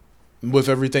with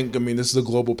everything, I mean, this is a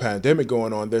global pandemic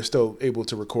going on. They're still able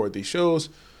to record these shows.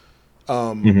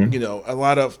 You know, a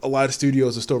lot of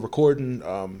studios are still recording.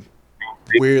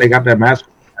 They got that mask.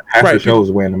 Half the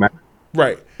shows wearing the mask.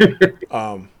 Right.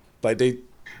 Like they,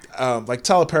 like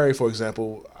Tyler Perry, for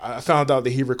example. I found out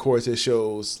that he records his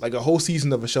shows, like a whole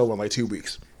season of a show in like 2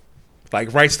 weeks.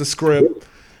 Like writes the script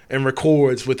and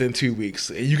records within 2 weeks.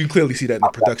 And you can clearly see that in the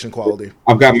production quality.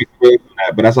 I've got me on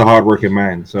that, but that's a hardworking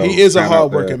man. So he is a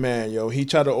hardworking man, yo. He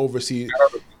tried to oversee.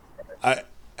 I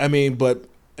mean, but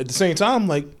at the same time,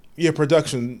 like the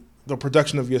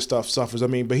production of your stuff suffers. I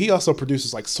mean, but he also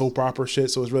produces like soap opera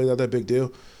shit, so it's really not that big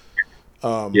deal.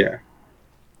 Yeah.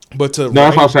 But that's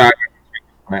what I'm saying.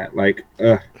 Like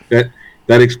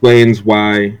that explains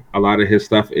why a lot of his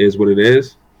stuff is what it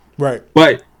is. Right.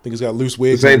 But I think he's got loose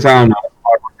wigs. At the same time, no,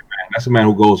 that's a man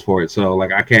who goes for it. So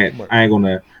like I ain't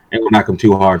gonna knock him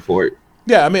too hard for it.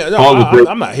 Yeah, I mean,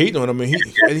 I'm not hating on him. I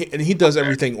mean, he does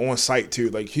everything on site too.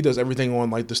 Like he does everything on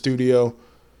like the studio.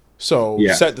 So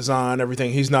set design,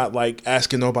 everything. He's not like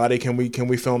asking nobody, can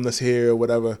we film this here or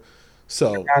whatever.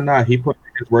 So he put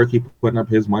his work. He putting up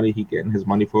his money. He getting his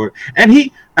money for it. And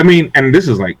and this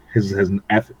is like has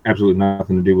absolutely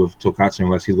nothing to do with Tokatsu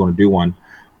unless he's going to do one.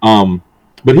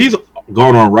 But he's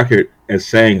gone on record as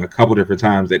saying a couple different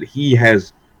times that he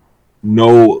has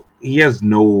no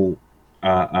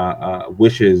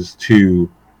wishes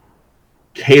to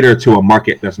cater to a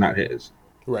market that's not his.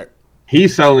 Right.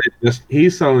 He's selling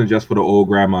it just for the old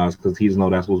grandmas because he's know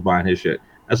that's what's buying his shit.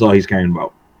 That's all he's caring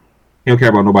about. He don't care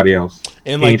about nobody else.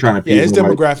 And like, his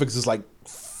demographics is like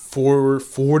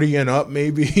 40 and up,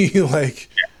 maybe. Like,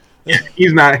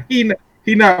 he's not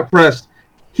pressed.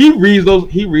 He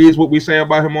reads what we say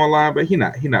about him online, but he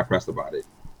not pressed about it.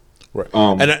 Right.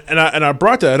 And I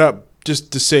brought that up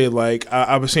just to say, like,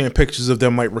 I was seeing pictures of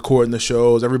them like recording the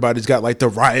shows. Everybody's got like the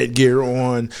riot gear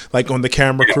on, like on the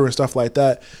camera crew and stuff like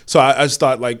that. So I just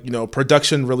thought, like, you know,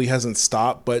 production really hasn't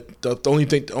stopped, but the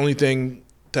only thing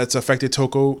that's affected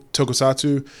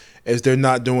Tokusatsu is they're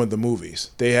not doing the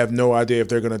movies. They have no idea if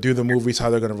they're going to do the movies, how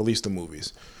they're going to release the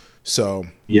movies. So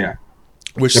yeah,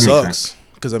 which sucks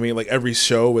because I mean, like every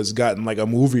show has gotten like a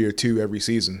movie or two every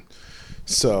season.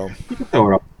 So they can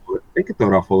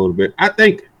throw it off a little bit. I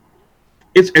think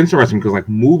it's interesting because like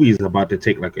movies are about to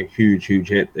take like a huge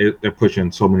hit. They're pushing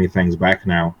so many things back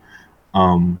now.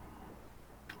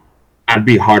 I'd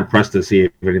be hard pressed to see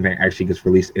if anything actually gets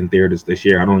released in theaters this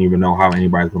year. I don't even know how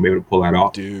anybody's gonna be able to pull that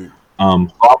off, dude. So I'm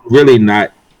really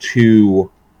not too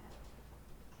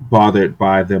bothered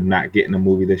by them not getting a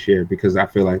movie this year because I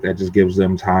feel like that just gives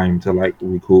them time to like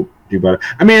recoup, do better.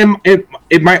 I mean,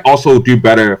 it might also do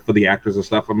better for the actors and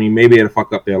stuff. I mean, maybe it'll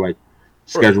fuck up their like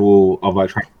schedule of like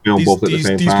trying to film both at the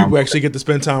same these time. people actually get to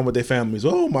spend time with their families.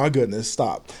 Oh my goodness,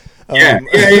 stop. Yeah.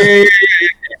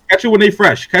 Catch them when they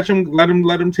fresh. Catch them. Let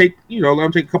them take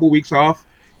a couple weeks off.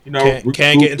 You know,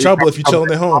 can't get in trouble if you're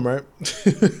chilling at home, right?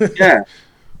 Yeah.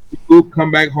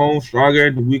 Come back home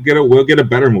stronger. We'll get a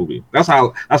better movie. That's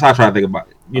how I try to think about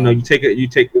it. You know, you take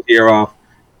this year off,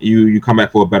 you come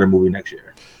back for a better movie next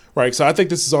year. Right. So I think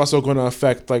this is also going to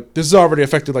affect this has already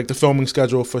affected like the filming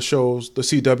schedule for shows, the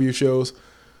CW shows,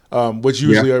 which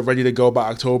usually are ready to go by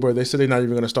October. They said they're not even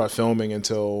going to start filming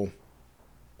until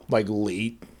like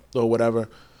late or whatever.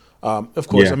 Of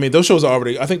course, I mean those shows are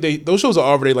already. I think those shows are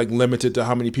already like limited to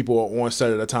how many people are on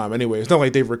set at a time. Anyway, it's not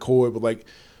like they record with like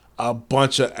a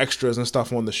bunch of extras and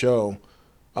stuff on the show.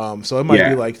 So it might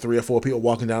be like 3 or 4 people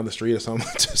walking down the street or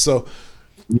something. So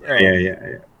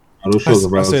yeah. Those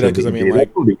shows I say that because I mean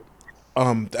like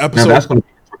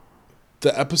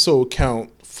the episode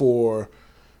count for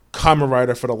Kamen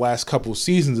Rider for the last couple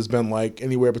seasons has been like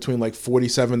anywhere between like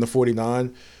 47 to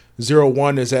 49.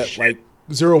 01 is at like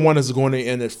 01 is going to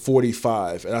end at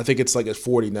 45, and I think it's like at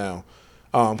 40 now.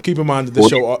 Keep in mind that this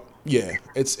show,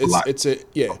 it's.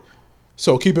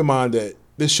 So keep in mind that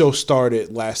this show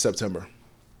started last September.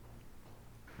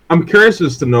 I'm curious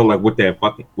as to know like what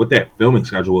that filming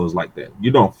schedule is like. That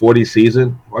 40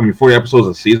 episodes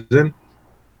a season,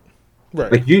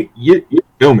 right? Like you're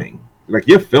filming, or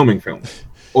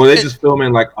they're just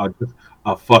filming like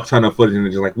a fuck ton of footage and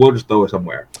they're just like we'll just throw it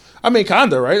somewhere. I mean,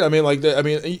 kinda, right? I mean, like,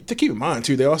 to keep in mind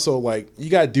too, they also like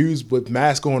you got dudes with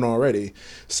masks on already.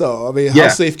 So I mean, how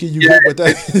safe can you get with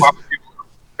that?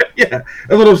 Yeah,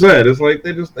 that's what I'm saying. It's like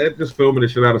they're just filming the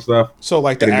shit out of stuff. So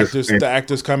like the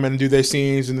actors come in and do their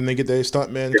scenes, and then they get their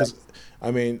stuntmen. Because I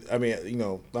mean, you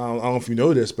know, I don't know if you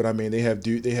know this, but I mean, they have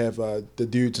the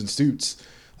dudes in suits.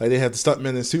 Like they have the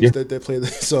stuntmen in suits that they play.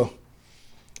 So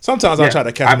sometimes I try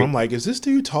to catch them. I'm like, is this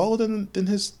dude taller than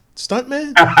his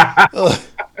stuntman?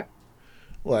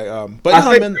 But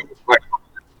I think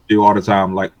do all the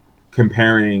time, like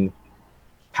comparing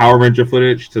Power Ranger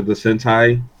footage to the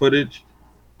Sentai footage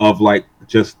of like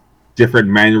just different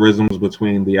mannerisms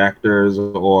between the actors,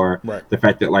 or the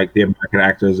fact that like the American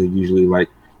actors are usually like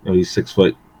these 6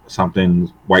 foot something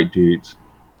white dudes,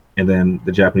 and then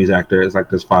the Japanese actor is like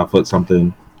this 5 foot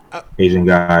something Asian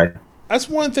guy. That's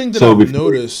one thing that I've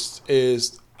noticed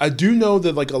is I do know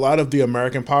that like a lot of the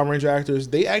American Power Ranger actors,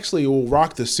 they actually will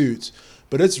rock the suits,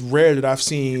 but it's rare that I've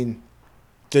seen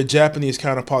the Japanese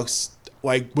counterparts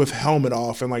like with helmet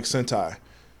off and like Sentai.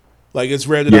 Like it's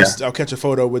rare that I'll catch a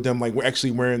photo with them like we're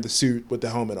actually wearing the suit with the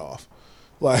helmet off.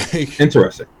 Like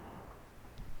interesting.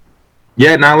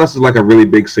 Yeah, now unless it's like a really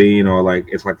big scene or like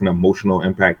it's like an emotional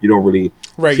impact, you don't really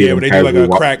but they do like a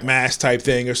crack mask type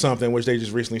thing or something, which they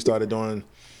just recently started doing.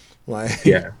 Like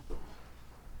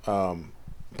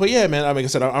but yeah, man. I mean, like I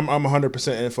said, I'm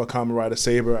 100% in for Kamen Rider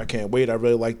Saber. I can't wait. I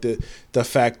really like the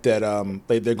fact that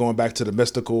they're going back to the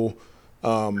mystical.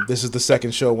 This is the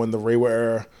second show in the Reiwa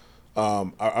era.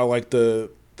 I like the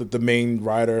main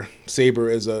rider Saber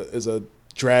is a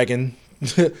dragon.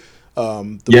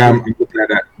 I'm looking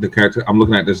at the character. I'm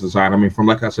looking at this design. I mean, from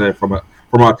like I said, from an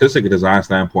artistic design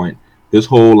standpoint, this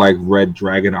whole like red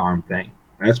dragon arm thing,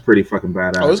 that's pretty fucking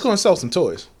badass. Oh, it's going to sell some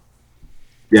toys.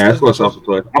 Yeah, it's going to sell some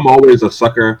toys. I'm always a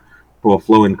sucker for a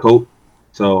flowing coat,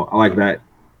 so I like that.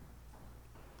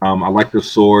 I like the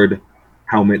sword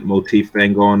helmet motif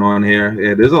thing going on here.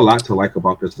 Yeah, there's a lot to like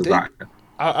about this design.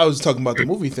 I was talking about the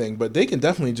movie thing, but they can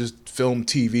definitely just film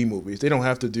TV movies. They don't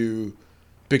have to do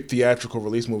big theatrical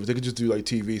release movies. They could just do like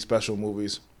TV special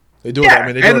movies. They do it. I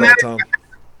mean, they do it all the time.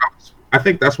 I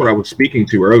think that's what I was speaking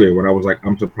to earlier when I was like,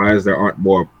 I'm surprised there aren't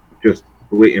more just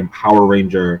blatant Power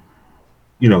Ranger,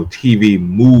 TV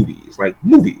movies, like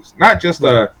movies, not just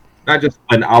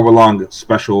an hour-long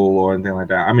special or anything like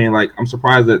that. I mean, like, I'm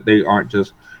surprised that they aren't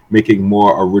just making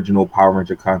more original Power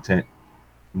Ranger content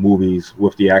movies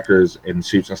with the actors in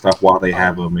suits and stuff while they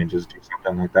have them and just do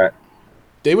something like that.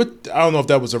 I don't know if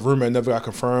that was a rumor, it never got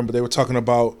confirmed, but they were talking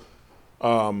about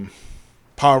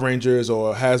Power Rangers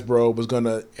or Hasbro was going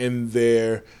to end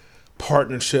their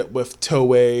partnership with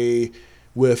Toei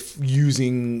with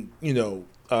using,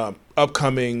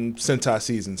 upcoming Sentai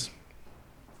seasons.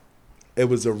 It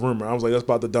was a rumor. I was like, that's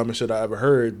about the dumbest shit I ever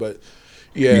heard, but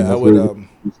I would.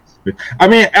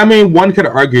 I mean, one could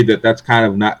argue that that's kind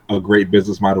of not a great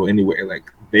business model anyway.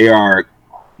 Like they are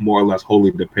more or less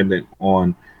wholly dependent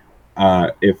on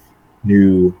if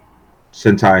new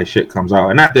Sentai shit comes out,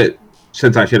 and not that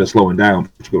Sentai shit is slowing down.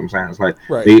 You get what I'm saying? It's like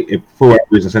Right. if for whatever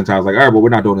reason Sentai was like, all right, but we're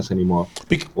not doing this anymore.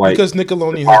 Like, because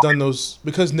Nickelodeon has done those.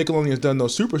 Because Nickelodeon has done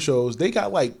those super shows. They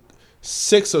got like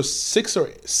six or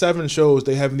seven shows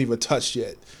they haven't even touched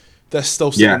yet. That's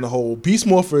still sitting in the hole. Beast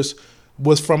Morphers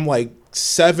was from like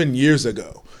 7 years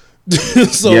ago.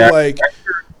 So like,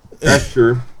 that's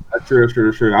true. That's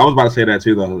true. I was about to say that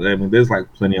too, though. I mean, there's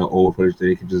like plenty of old footage that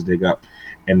they can just dig up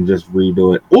and just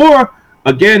redo it, or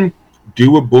again,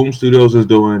 do what Boom Studios is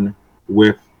doing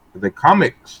with the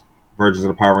comics versions of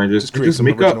the Power Rangers. Just create some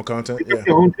original content. Make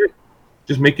your own shit.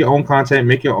 Just make your own content,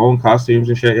 make your own costumes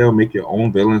and shit. Make your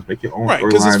own villains, make your own storylines.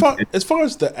 Because as far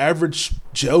as the average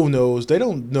Joe knows, they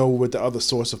don't know what the other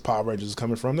source of Power Rangers is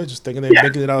coming from. They're just thinking they're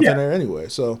making it out there anyway.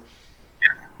 So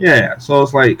so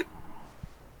it's like,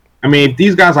 I mean,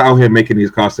 these guys are out here making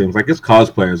these costumes. Like, it's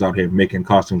cosplayers out here making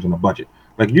costumes on a budget.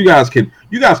 Like, you guys could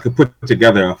put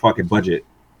together a fucking budget,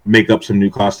 make up some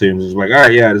new costumes. It's like, all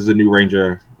right, this is a new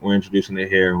Ranger. We're introducing it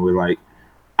here, and we're like,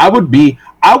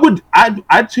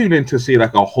 I'd tune in to see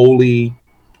like a wholly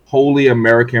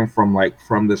American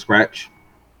from the scratch,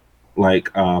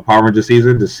 like Power Ranger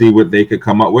season, to see what they could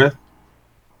come up with.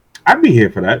 I'd be here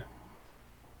for that.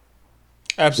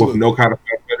 Absolutely. With no kind of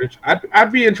footage.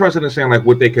 I'd be interested in seeing like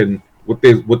what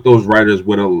those writers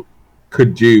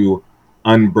could do,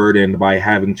 unburdened by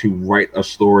having to write a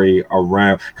story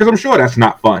around, because I'm sure that's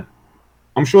not fun.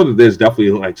 I'm sure that there's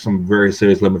definitely like some very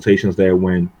serious limitations there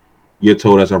when you're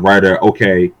told as a writer,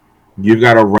 okay, you've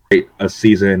got to write a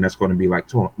season that's going to be like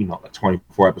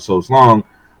 24 episodes long,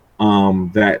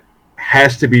 that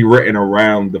has to be written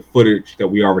around the footage that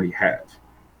we already have,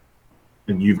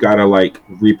 and you've got to like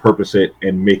repurpose it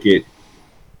and make it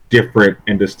different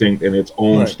and distinct in its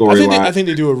own storyline. I think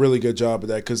they do a really good job of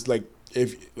that, because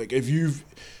if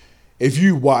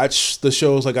you watch the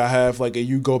shows like I have, like, and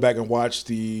you go back and watch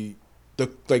the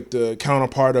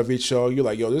counterpart of each show, you're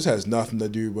like, yo, this has nothing to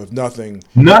do with nothing.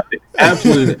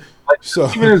 Absolutely. Like, so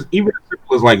even as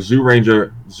simple as like Zoo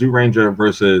Ranger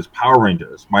versus Power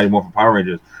Rangers, Mighty Morphin Power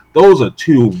Rangers, those are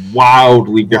two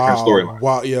wildly different storylines.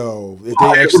 Wow, yo, if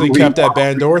they actually kept that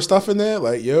Bandora stuff in there,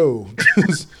 like, yo.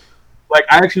 Like,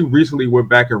 I actually recently went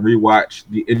back and rewatched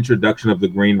the introduction of the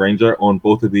Green Ranger on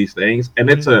both of these things, and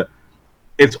it's fun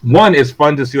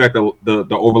to see like the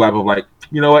overlap of like,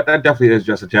 you know what, that definitely is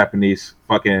just a Japanese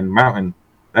fucking mountain.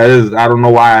 That is, I don't know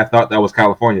why I thought that was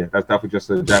California. That's definitely just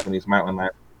a Japanese mountain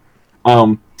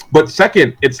land. But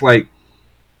second, it's like,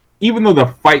 even though the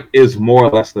fight is more or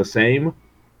less the same,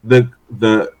 the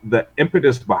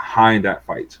impetus behind that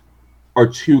fight are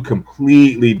two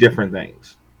completely different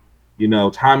things. You know,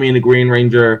 Tommy and the Green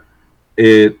Ranger,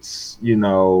 it's,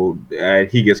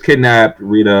 he gets kidnapped.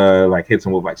 Rita like hits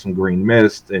him with like some green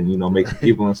mist and makes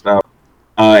people and stuff.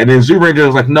 And then Zoo Ranger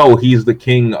is like, no, he's the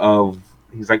king of.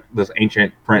 He's like this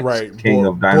ancient prince, king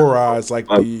of dinosaurs. Bora is like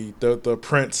the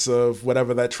prince of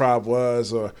whatever that tribe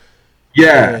was, or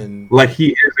like he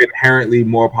is inherently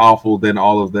more powerful than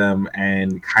all of them,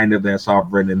 and kind of their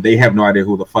sovereign, and they have no idea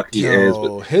who the fuck he is.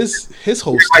 But his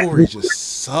whole story just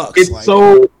sucks.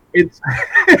 It's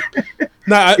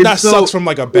not sucks from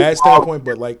like a bad standpoint,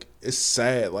 but like it's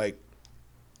sad, like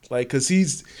because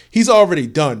he's already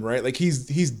done, right? Like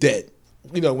he's dead,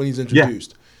 when he's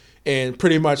introduced, and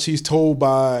pretty much he's told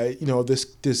by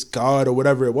this god or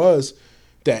whatever it was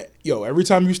that every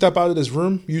time you step out of this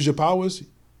room, use your powers,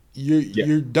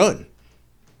 you're done.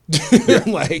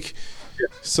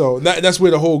 So that's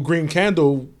where the whole Green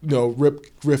Candle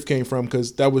riff came from,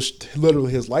 because that was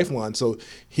literally his lifeline. So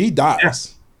he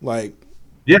dies.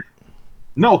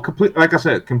 Complete. Like I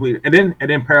said, complete. And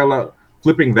then parallel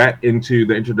flipping that into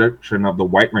the introduction of the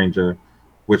White Ranger,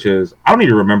 which is, I don't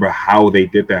even remember how they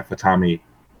did that for Tommy.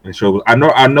 And show, I know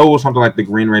it was something like the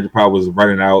Green Ranger power was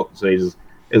running out, so it's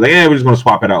like, we're just gonna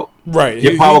swap it out. Right.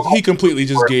 He completely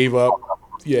just gave up.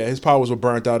 Yeah, his powers were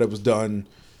burnt out. It was done,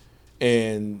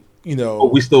 and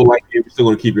but we still like you. We're still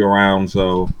gonna keep you around.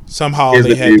 So somehow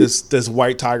they had this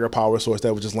white tiger power source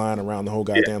that was just lying around the whole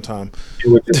goddamn time.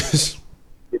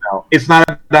 It's not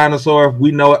a dinosaur.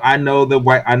 We know. I know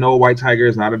a white tiger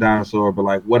is not a dinosaur, but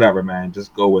like, whatever, man,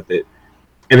 just go with it.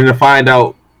 And then to find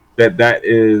out that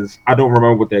is, I don't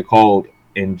remember what they're called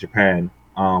in Japan.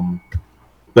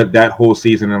 But that whole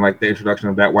season and like the introduction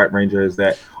of that White Ranger is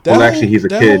that actually he's a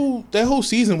kid. That whole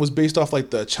season was based off like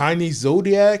the Chinese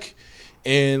zodiac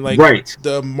and like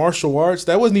the martial arts.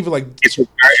 That wasn't even like it's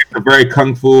a very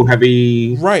kung fu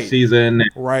heavy season.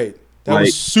 Right. That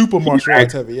was super martial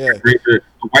arts heavy. Yeah. The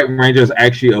White Ranger is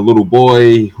actually a little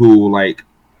boy who when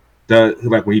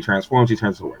he transforms, he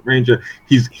turns to a White Ranger.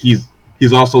 He's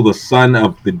He's also the son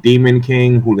of the Demon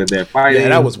King who they're fighting. Yeah,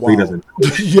 that was He wild. doesn't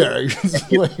Yeah,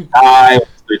 die on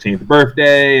his 13th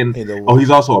birthday, and Hey, the- he's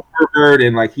also a pervert,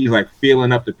 and like he's like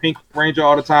feeling up the Pink Ranger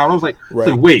all the time. I was like,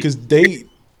 right. wait, Because they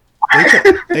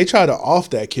try to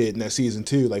off that kid in that season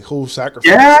too, like whole sacrifice.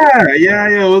 yeah.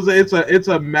 It's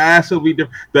a massively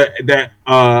different.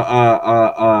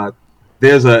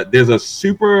 There's a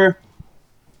super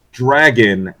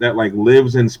dragon that like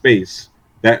lives in space.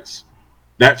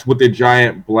 That's what the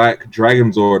giant black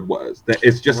dragon Zord was. That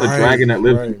it's just a dragon that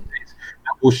lives in space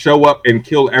that will show up and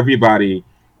kill everybody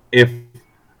if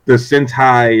the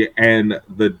Sentai and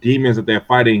the demons that they're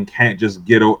fighting can't just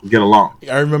get along.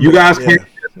 I remember You guys can't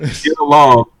get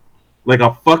along. Like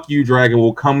a fuck you dragon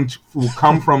will come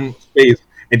from space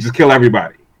and just kill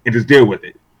everybody and just deal with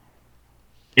it.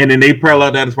 And then they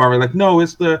parallel that as far as like, no,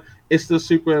 it's the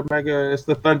super mega, it's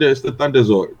the thunder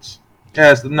Zords.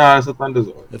 Yeah, it's the Thunder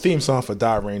Zord. The theme song for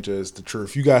Die Ranger is the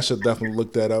truth. You guys should definitely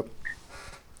look that up.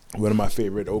 One of my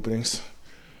favorite openings.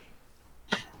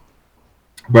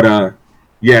 But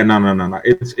yeah, no.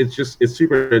 It's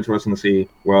super interesting to see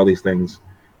where all these things,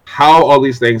 how all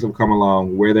these things have come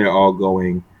along, where they're all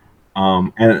going.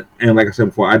 And like I said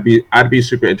before, I'd be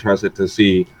super interested to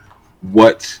see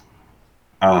what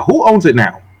who owns it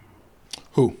now.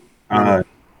 Who?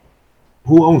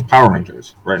 Who owns Power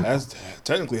Rangers right now?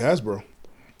 Technically Hasbro.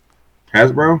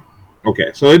 Hasbro?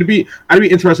 Okay, so I'd be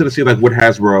interested to see like what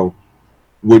Hasbro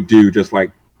would do. Just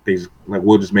like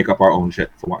we'll just make up our own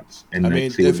shit for once. And I like, mean,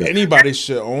 see if what anybody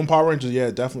should own Power Rangers, yeah,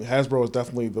 definitely Hasbro is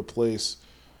definitely the place.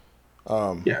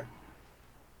 yeah.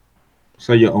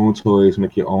 Sell your own toys,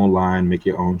 make your own line, make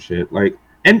your own shit. Like,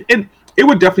 and it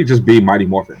would definitely just be Mighty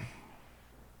Morphin.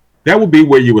 That would be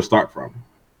where you would start from,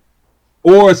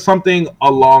 or something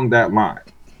along that line.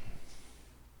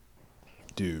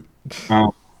 Dude,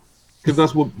 because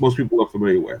that's what most people are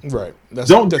familiar with. right.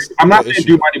 I'm not saying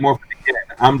do Mighty Morphin again.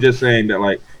 I'm just saying that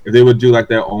like if they would do like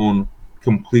their own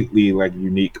completely like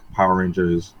unique Power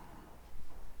Rangers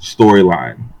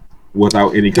storyline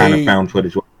without any kind of found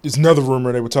footage. There's another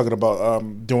rumor they were talking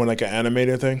about doing like an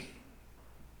animated thing.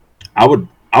 I would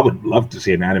love to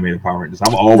see an animated Power Rangers.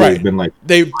 I've always been like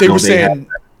they were saying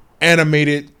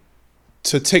animated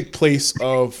to take place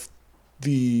of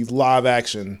the live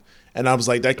action, and I was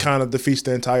like, that kind of defeats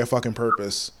the entire fucking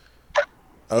purpose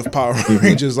of Power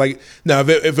Rangers. Like, now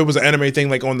if it was an anime thing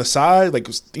like on the side, like,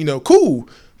 cool,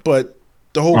 but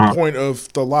the whole point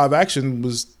of the live action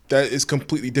was that is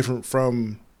completely different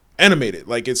from animated.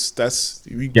 Like you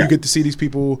get to see these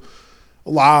people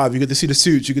live, you get to see the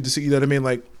suits, you get to see, you know what I mean?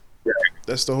 Like,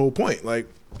 that's the whole point. Like,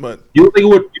 but you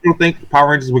don't think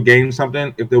Power Rangers would gain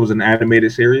something if there was an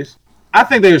animated series? I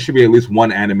think there should be at least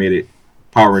one animated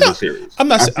Power Ranger series. I'm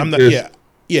not.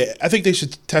 Yeah. I think they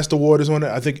should test the waters on it.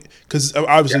 I think because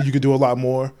obviously you could do a lot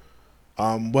more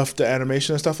with the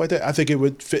animation and stuff like that. I think it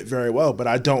would fit very well, but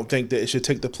I don't think that it should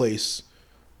take the place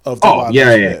of the live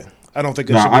action. I don't think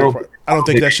that I don't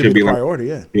think that should be the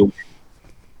priority.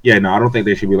 Yeah, no, I don't think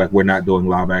they should be like, we're not doing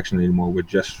live action anymore. We're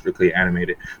just strictly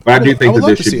animated. But I do think that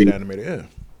there should be animated.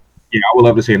 Yeah, I would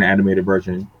love to see an animated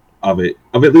version of it,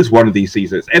 of at least one of these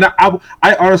seasons. And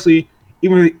I honestly,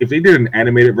 even if they did an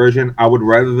animated version, I would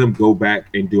rather them go back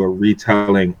and do a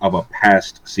retelling of a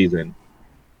past season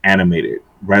animated,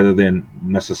 rather than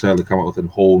necessarily come up with a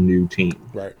whole new team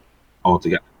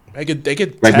altogether. They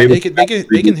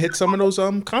can hit some of those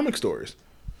comic stories.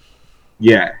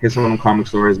 Yeah, hit some of them comic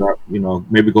stories up.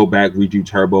 Maybe go back, redo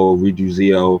Turbo, redo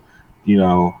Zeo.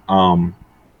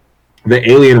 The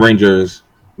Alien Rangers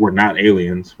were not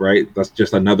aliens, right? That's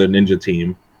just another ninja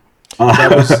team.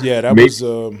 That was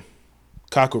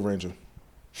Kaku Ranger.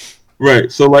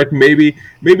 Right. So like maybe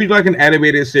like an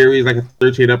animated series, like a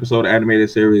 13 episode animated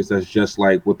series that's just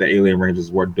like what the Alien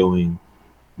Rangers were doing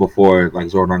before like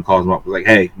Zordon calls them up. Like,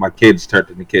 hey, my kids turned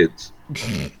into kids.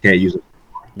 Can't use it.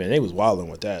 Man, they was wilding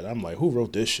with that. I'm like, who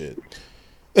wrote this shit?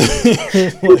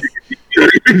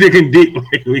 Digging deep,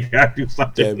 like we gotta do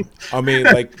something. Yeah, I mean,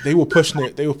 like they were pushing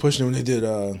it when they did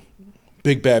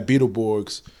Big Bad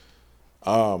Beetleborgs.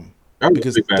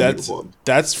 Because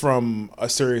that's from a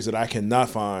series that I cannot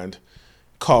find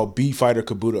called Beat Fighter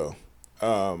Kabuto.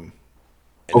 And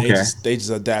they just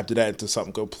adapted that into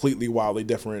something completely wildly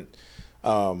different.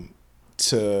 I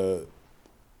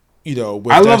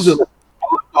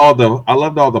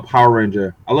loved all the Power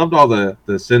Ranger. I loved all the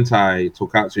Sentai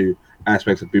Tokatsu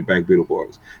aspects of Big Bad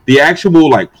Beetleborgs. The actual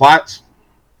like plots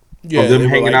of them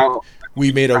hanging out.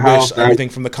 We made a wish. Everything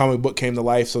from the comic book came to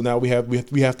life. So now we have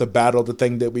to battle the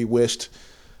thing that we wished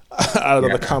out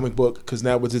of the comic book, because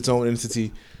now it's its own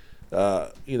entity.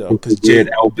 Because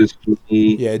Elvis,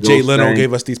 Jay Leno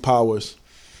gave us these powers.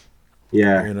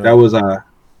 Yeah, You know? that was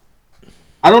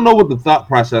I don't know what the thought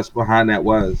process behind that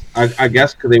was. I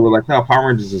guess because they were like, "No, Power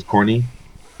Rangers is corny,"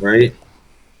 right?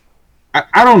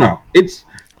 I don't know. It's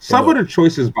some of look. the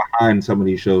choices behind some of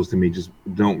these shows to me just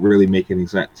don't really make any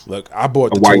sense. Look, I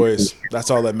bought the Why- toys.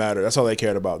 That's all that mattered. That's all they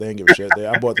cared about. They didn't give a shit.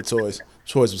 I bought the toys.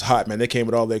 Toys was hot, man. They came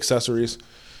with all the accessories.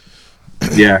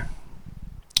 Yeah,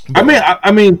 I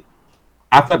mean,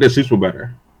 I thought their suits were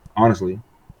better. Honestly,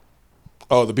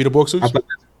 Oh, the Beetleborg I suits. thought,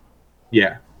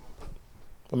 yeah,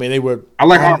 I mean, they were. I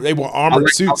like how- they were I armored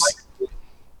like- suits.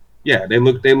 yeah. They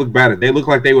look better. They look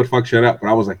like they would fuck shit up. But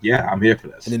I was like, yeah, I'm here for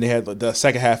this. And then they had the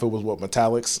second half. It was what,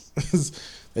 metallics.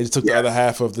 They just took the Yeah. other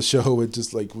half of the show and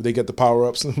just like they get the power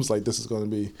ups. And it was like, this is going to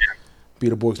be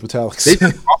Beetleborg's metallics. They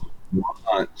just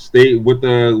stay with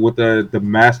the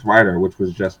Masked Rider, which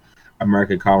was just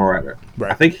American Kamen Rider.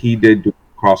 Right. I think he did do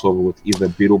a crossover with either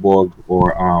Beetleborg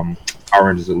or Power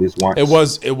Rangers at least once. It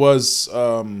was.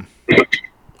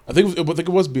 I think it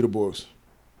was Beetleborgs,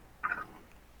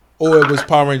 or it was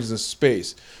Power Rangers in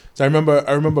Space. So I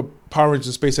remember Power Rangers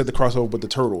in Space had the crossover with the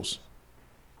Turtles.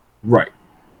 right.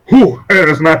 Whew,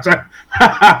 that's not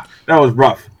that was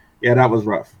rough. Yeah, that was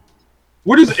rough.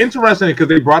 What is interesting because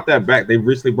they brought that back. They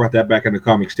recently brought that back in the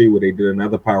comics too, where they did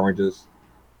another Power Rangers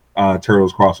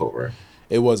Turtles crossover.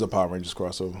 It was a Power Rangers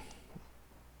crossover.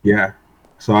 Yeah.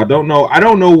 So I don't know. I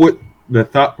don't know what the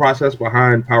thought process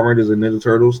behind Power Rangers and Ninja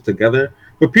Turtles together,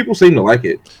 but people seem to like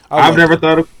it. I've never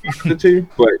thought of the two,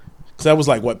 but Cause that was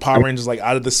like what Power Rangers like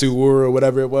out of the sewer or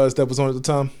whatever it was that was on at the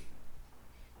time.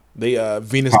 They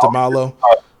Venus de Malo.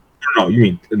 no, you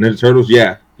mean the Ninja Turtles?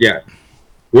 Yeah, yeah.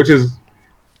 Which is,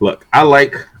 look, I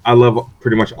love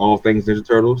pretty much all things Ninja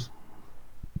Turtles.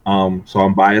 So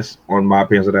I'm biased on my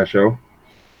opinions of that show.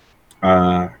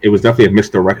 It was definitely a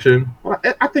misdirection.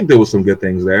 But I think there was some good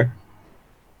things there.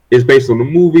 It's based on the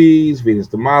movies, Venus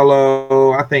de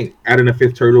Malo. I think adding a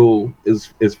fifth turtle is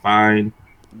fine.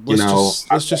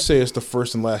 Let's just say it's the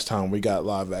first and last time we got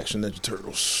live action Ninja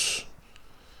Turtles.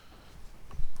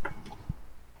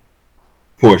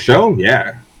 For a show,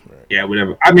 yeah. Yeah,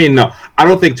 whatever. I mean, no, I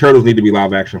don't think Turtles need to be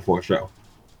live action for a show.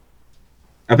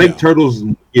 I think Turtles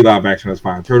be live action is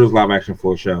fine. Turtles live action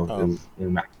for a show is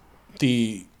not.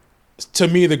 To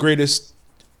me, the greatest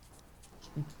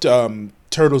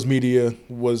Turtles media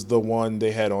was the one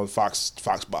they had on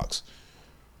Foxbox.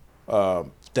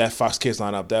 That Fox Kids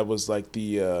lineup, that was like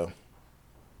the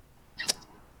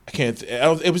I think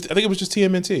it was just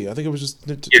TMNT. I think it was just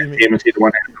TMNT, the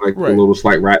one that had like Right. the little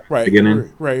slight rap at the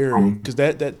beginning. Right. Because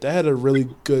that had a really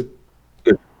good.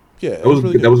 Good. Yeah, That was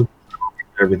really that was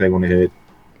everything on the head.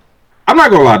 I'm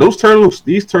not gonna lie,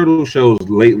 these turtle shows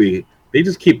lately, they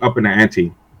just keep upping the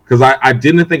ante. Because I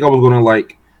didn't think I was gonna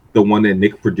like the one that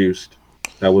Nick produced.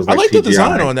 That was I like like the CGI.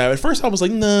 design on that. At first, I was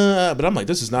like, nah, but I'm like,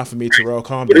 this is not for me, Terrell.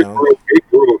 Calm But down. it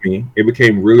grew with me. It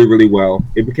became really, really well.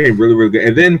 It became really, really good.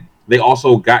 And then they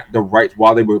also got the rights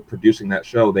while they were producing that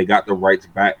show. They got the rights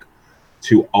back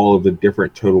to all of the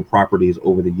different Turtle properties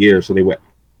over the years, so they were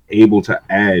able to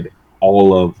add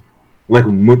all of like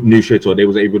new shit. So they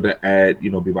was able to add,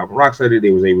 Bebop and Rocksteady.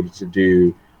 They was able to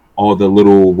do all the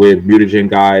little weird mutagen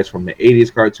guys from the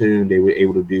 '80s cartoon. They were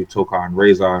able to do Tokar and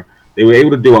Razor. They were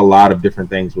able to do a lot of different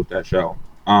things with that show.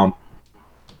 And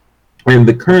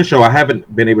the current show, I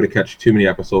haven't been able to catch too many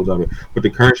episodes of it, but the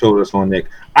current show that's on Nick,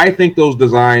 I think those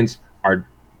designs are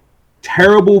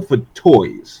terrible for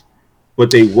toys, but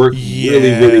they work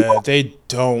really, really well. They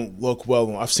don't look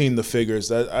well. I've seen the figures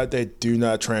that they do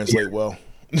not translate well.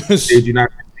 They do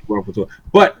not translate well for toys,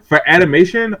 but for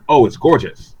animation, it's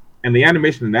gorgeous. And the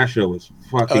animation in that show is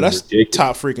fucking That's ridiculous.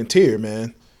 top freaking tier,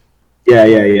 man.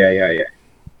 Yeah.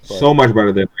 So much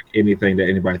better than anything that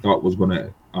anybody thought was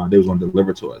they was gonna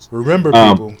deliver to us. Remember,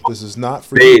 people, this is not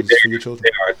for you. This is for your children.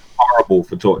 They are horrible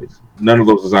for toys. None of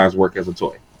those designs work as a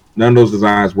toy. None of those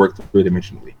designs work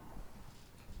three-dimensionally.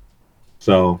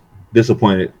 So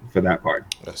disappointed for that part.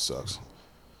 That sucks.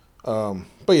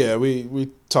 But yeah, we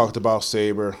talked about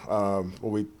Saber.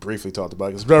 We briefly talked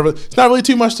about it. It's not really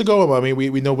too much to go about. I mean,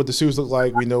 we know what the suits look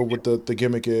like. We know what the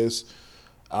gimmick is.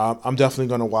 I'm definitely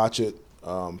going to watch it.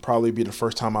 Probably be the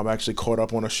first time I'm actually caught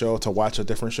up on a show to watch a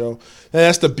different show. And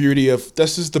that's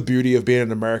just the beauty of being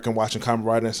an American watching Kamen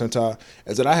Rider and Sentai,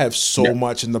 is that I have so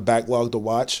much in the backlog to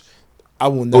watch. I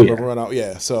will never run out.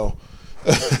 Yeah, so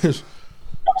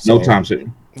no time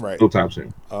soon. Right. No time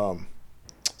soon.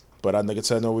 But like I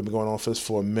said, I know we've been going on for this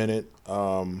for a minute.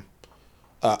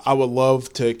 I would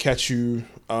love to catch you.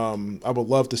 I would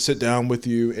love to sit down with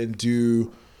you and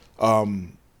do. I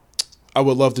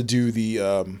would love to do the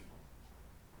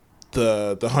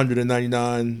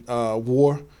 199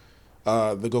 War,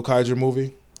 the Gokaiger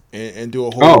movie. and do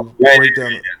a whole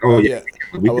breakdown. Oh yeah,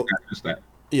 we I could would, not miss that.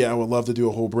 yeah, I would love to do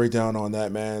a whole breakdown on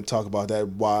that, man. Talk about that,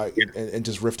 why, and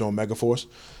just riff on Megaforce.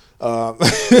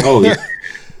 Oh yeah.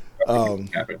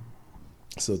 Happen.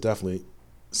 So definitely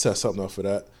set something up for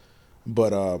that.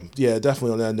 But yeah,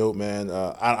 definitely on that note, man.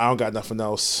 I don't got nothing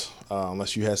else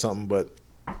unless you had something, but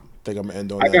I think I'm gonna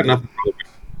end on I that. got note. nothing.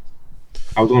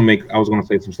 I was gonna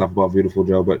say some stuff about Beautiful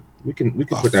Joe, but we can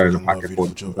put that in the freaking love pocket for Beautiful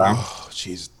Joe. time. Oh,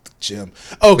 jeez, Jim.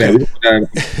 Okay, Yeah, we can put that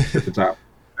in the top.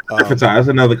 Different time. That's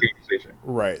another conversation.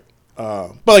 right.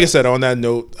 But like I said, on that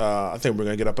note, I think we're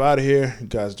gonna get up out of here. You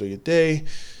guys do your day.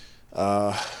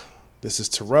 This is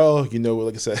Terrell. You know,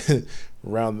 like I said,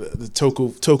 around the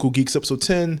Toku Geeks episode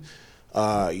 10.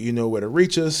 You know where to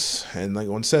reach us. And like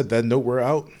one said, that note, we're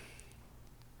out.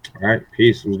 All right,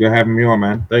 peace. It was good having me on,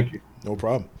 man. Thank you. No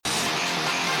problem.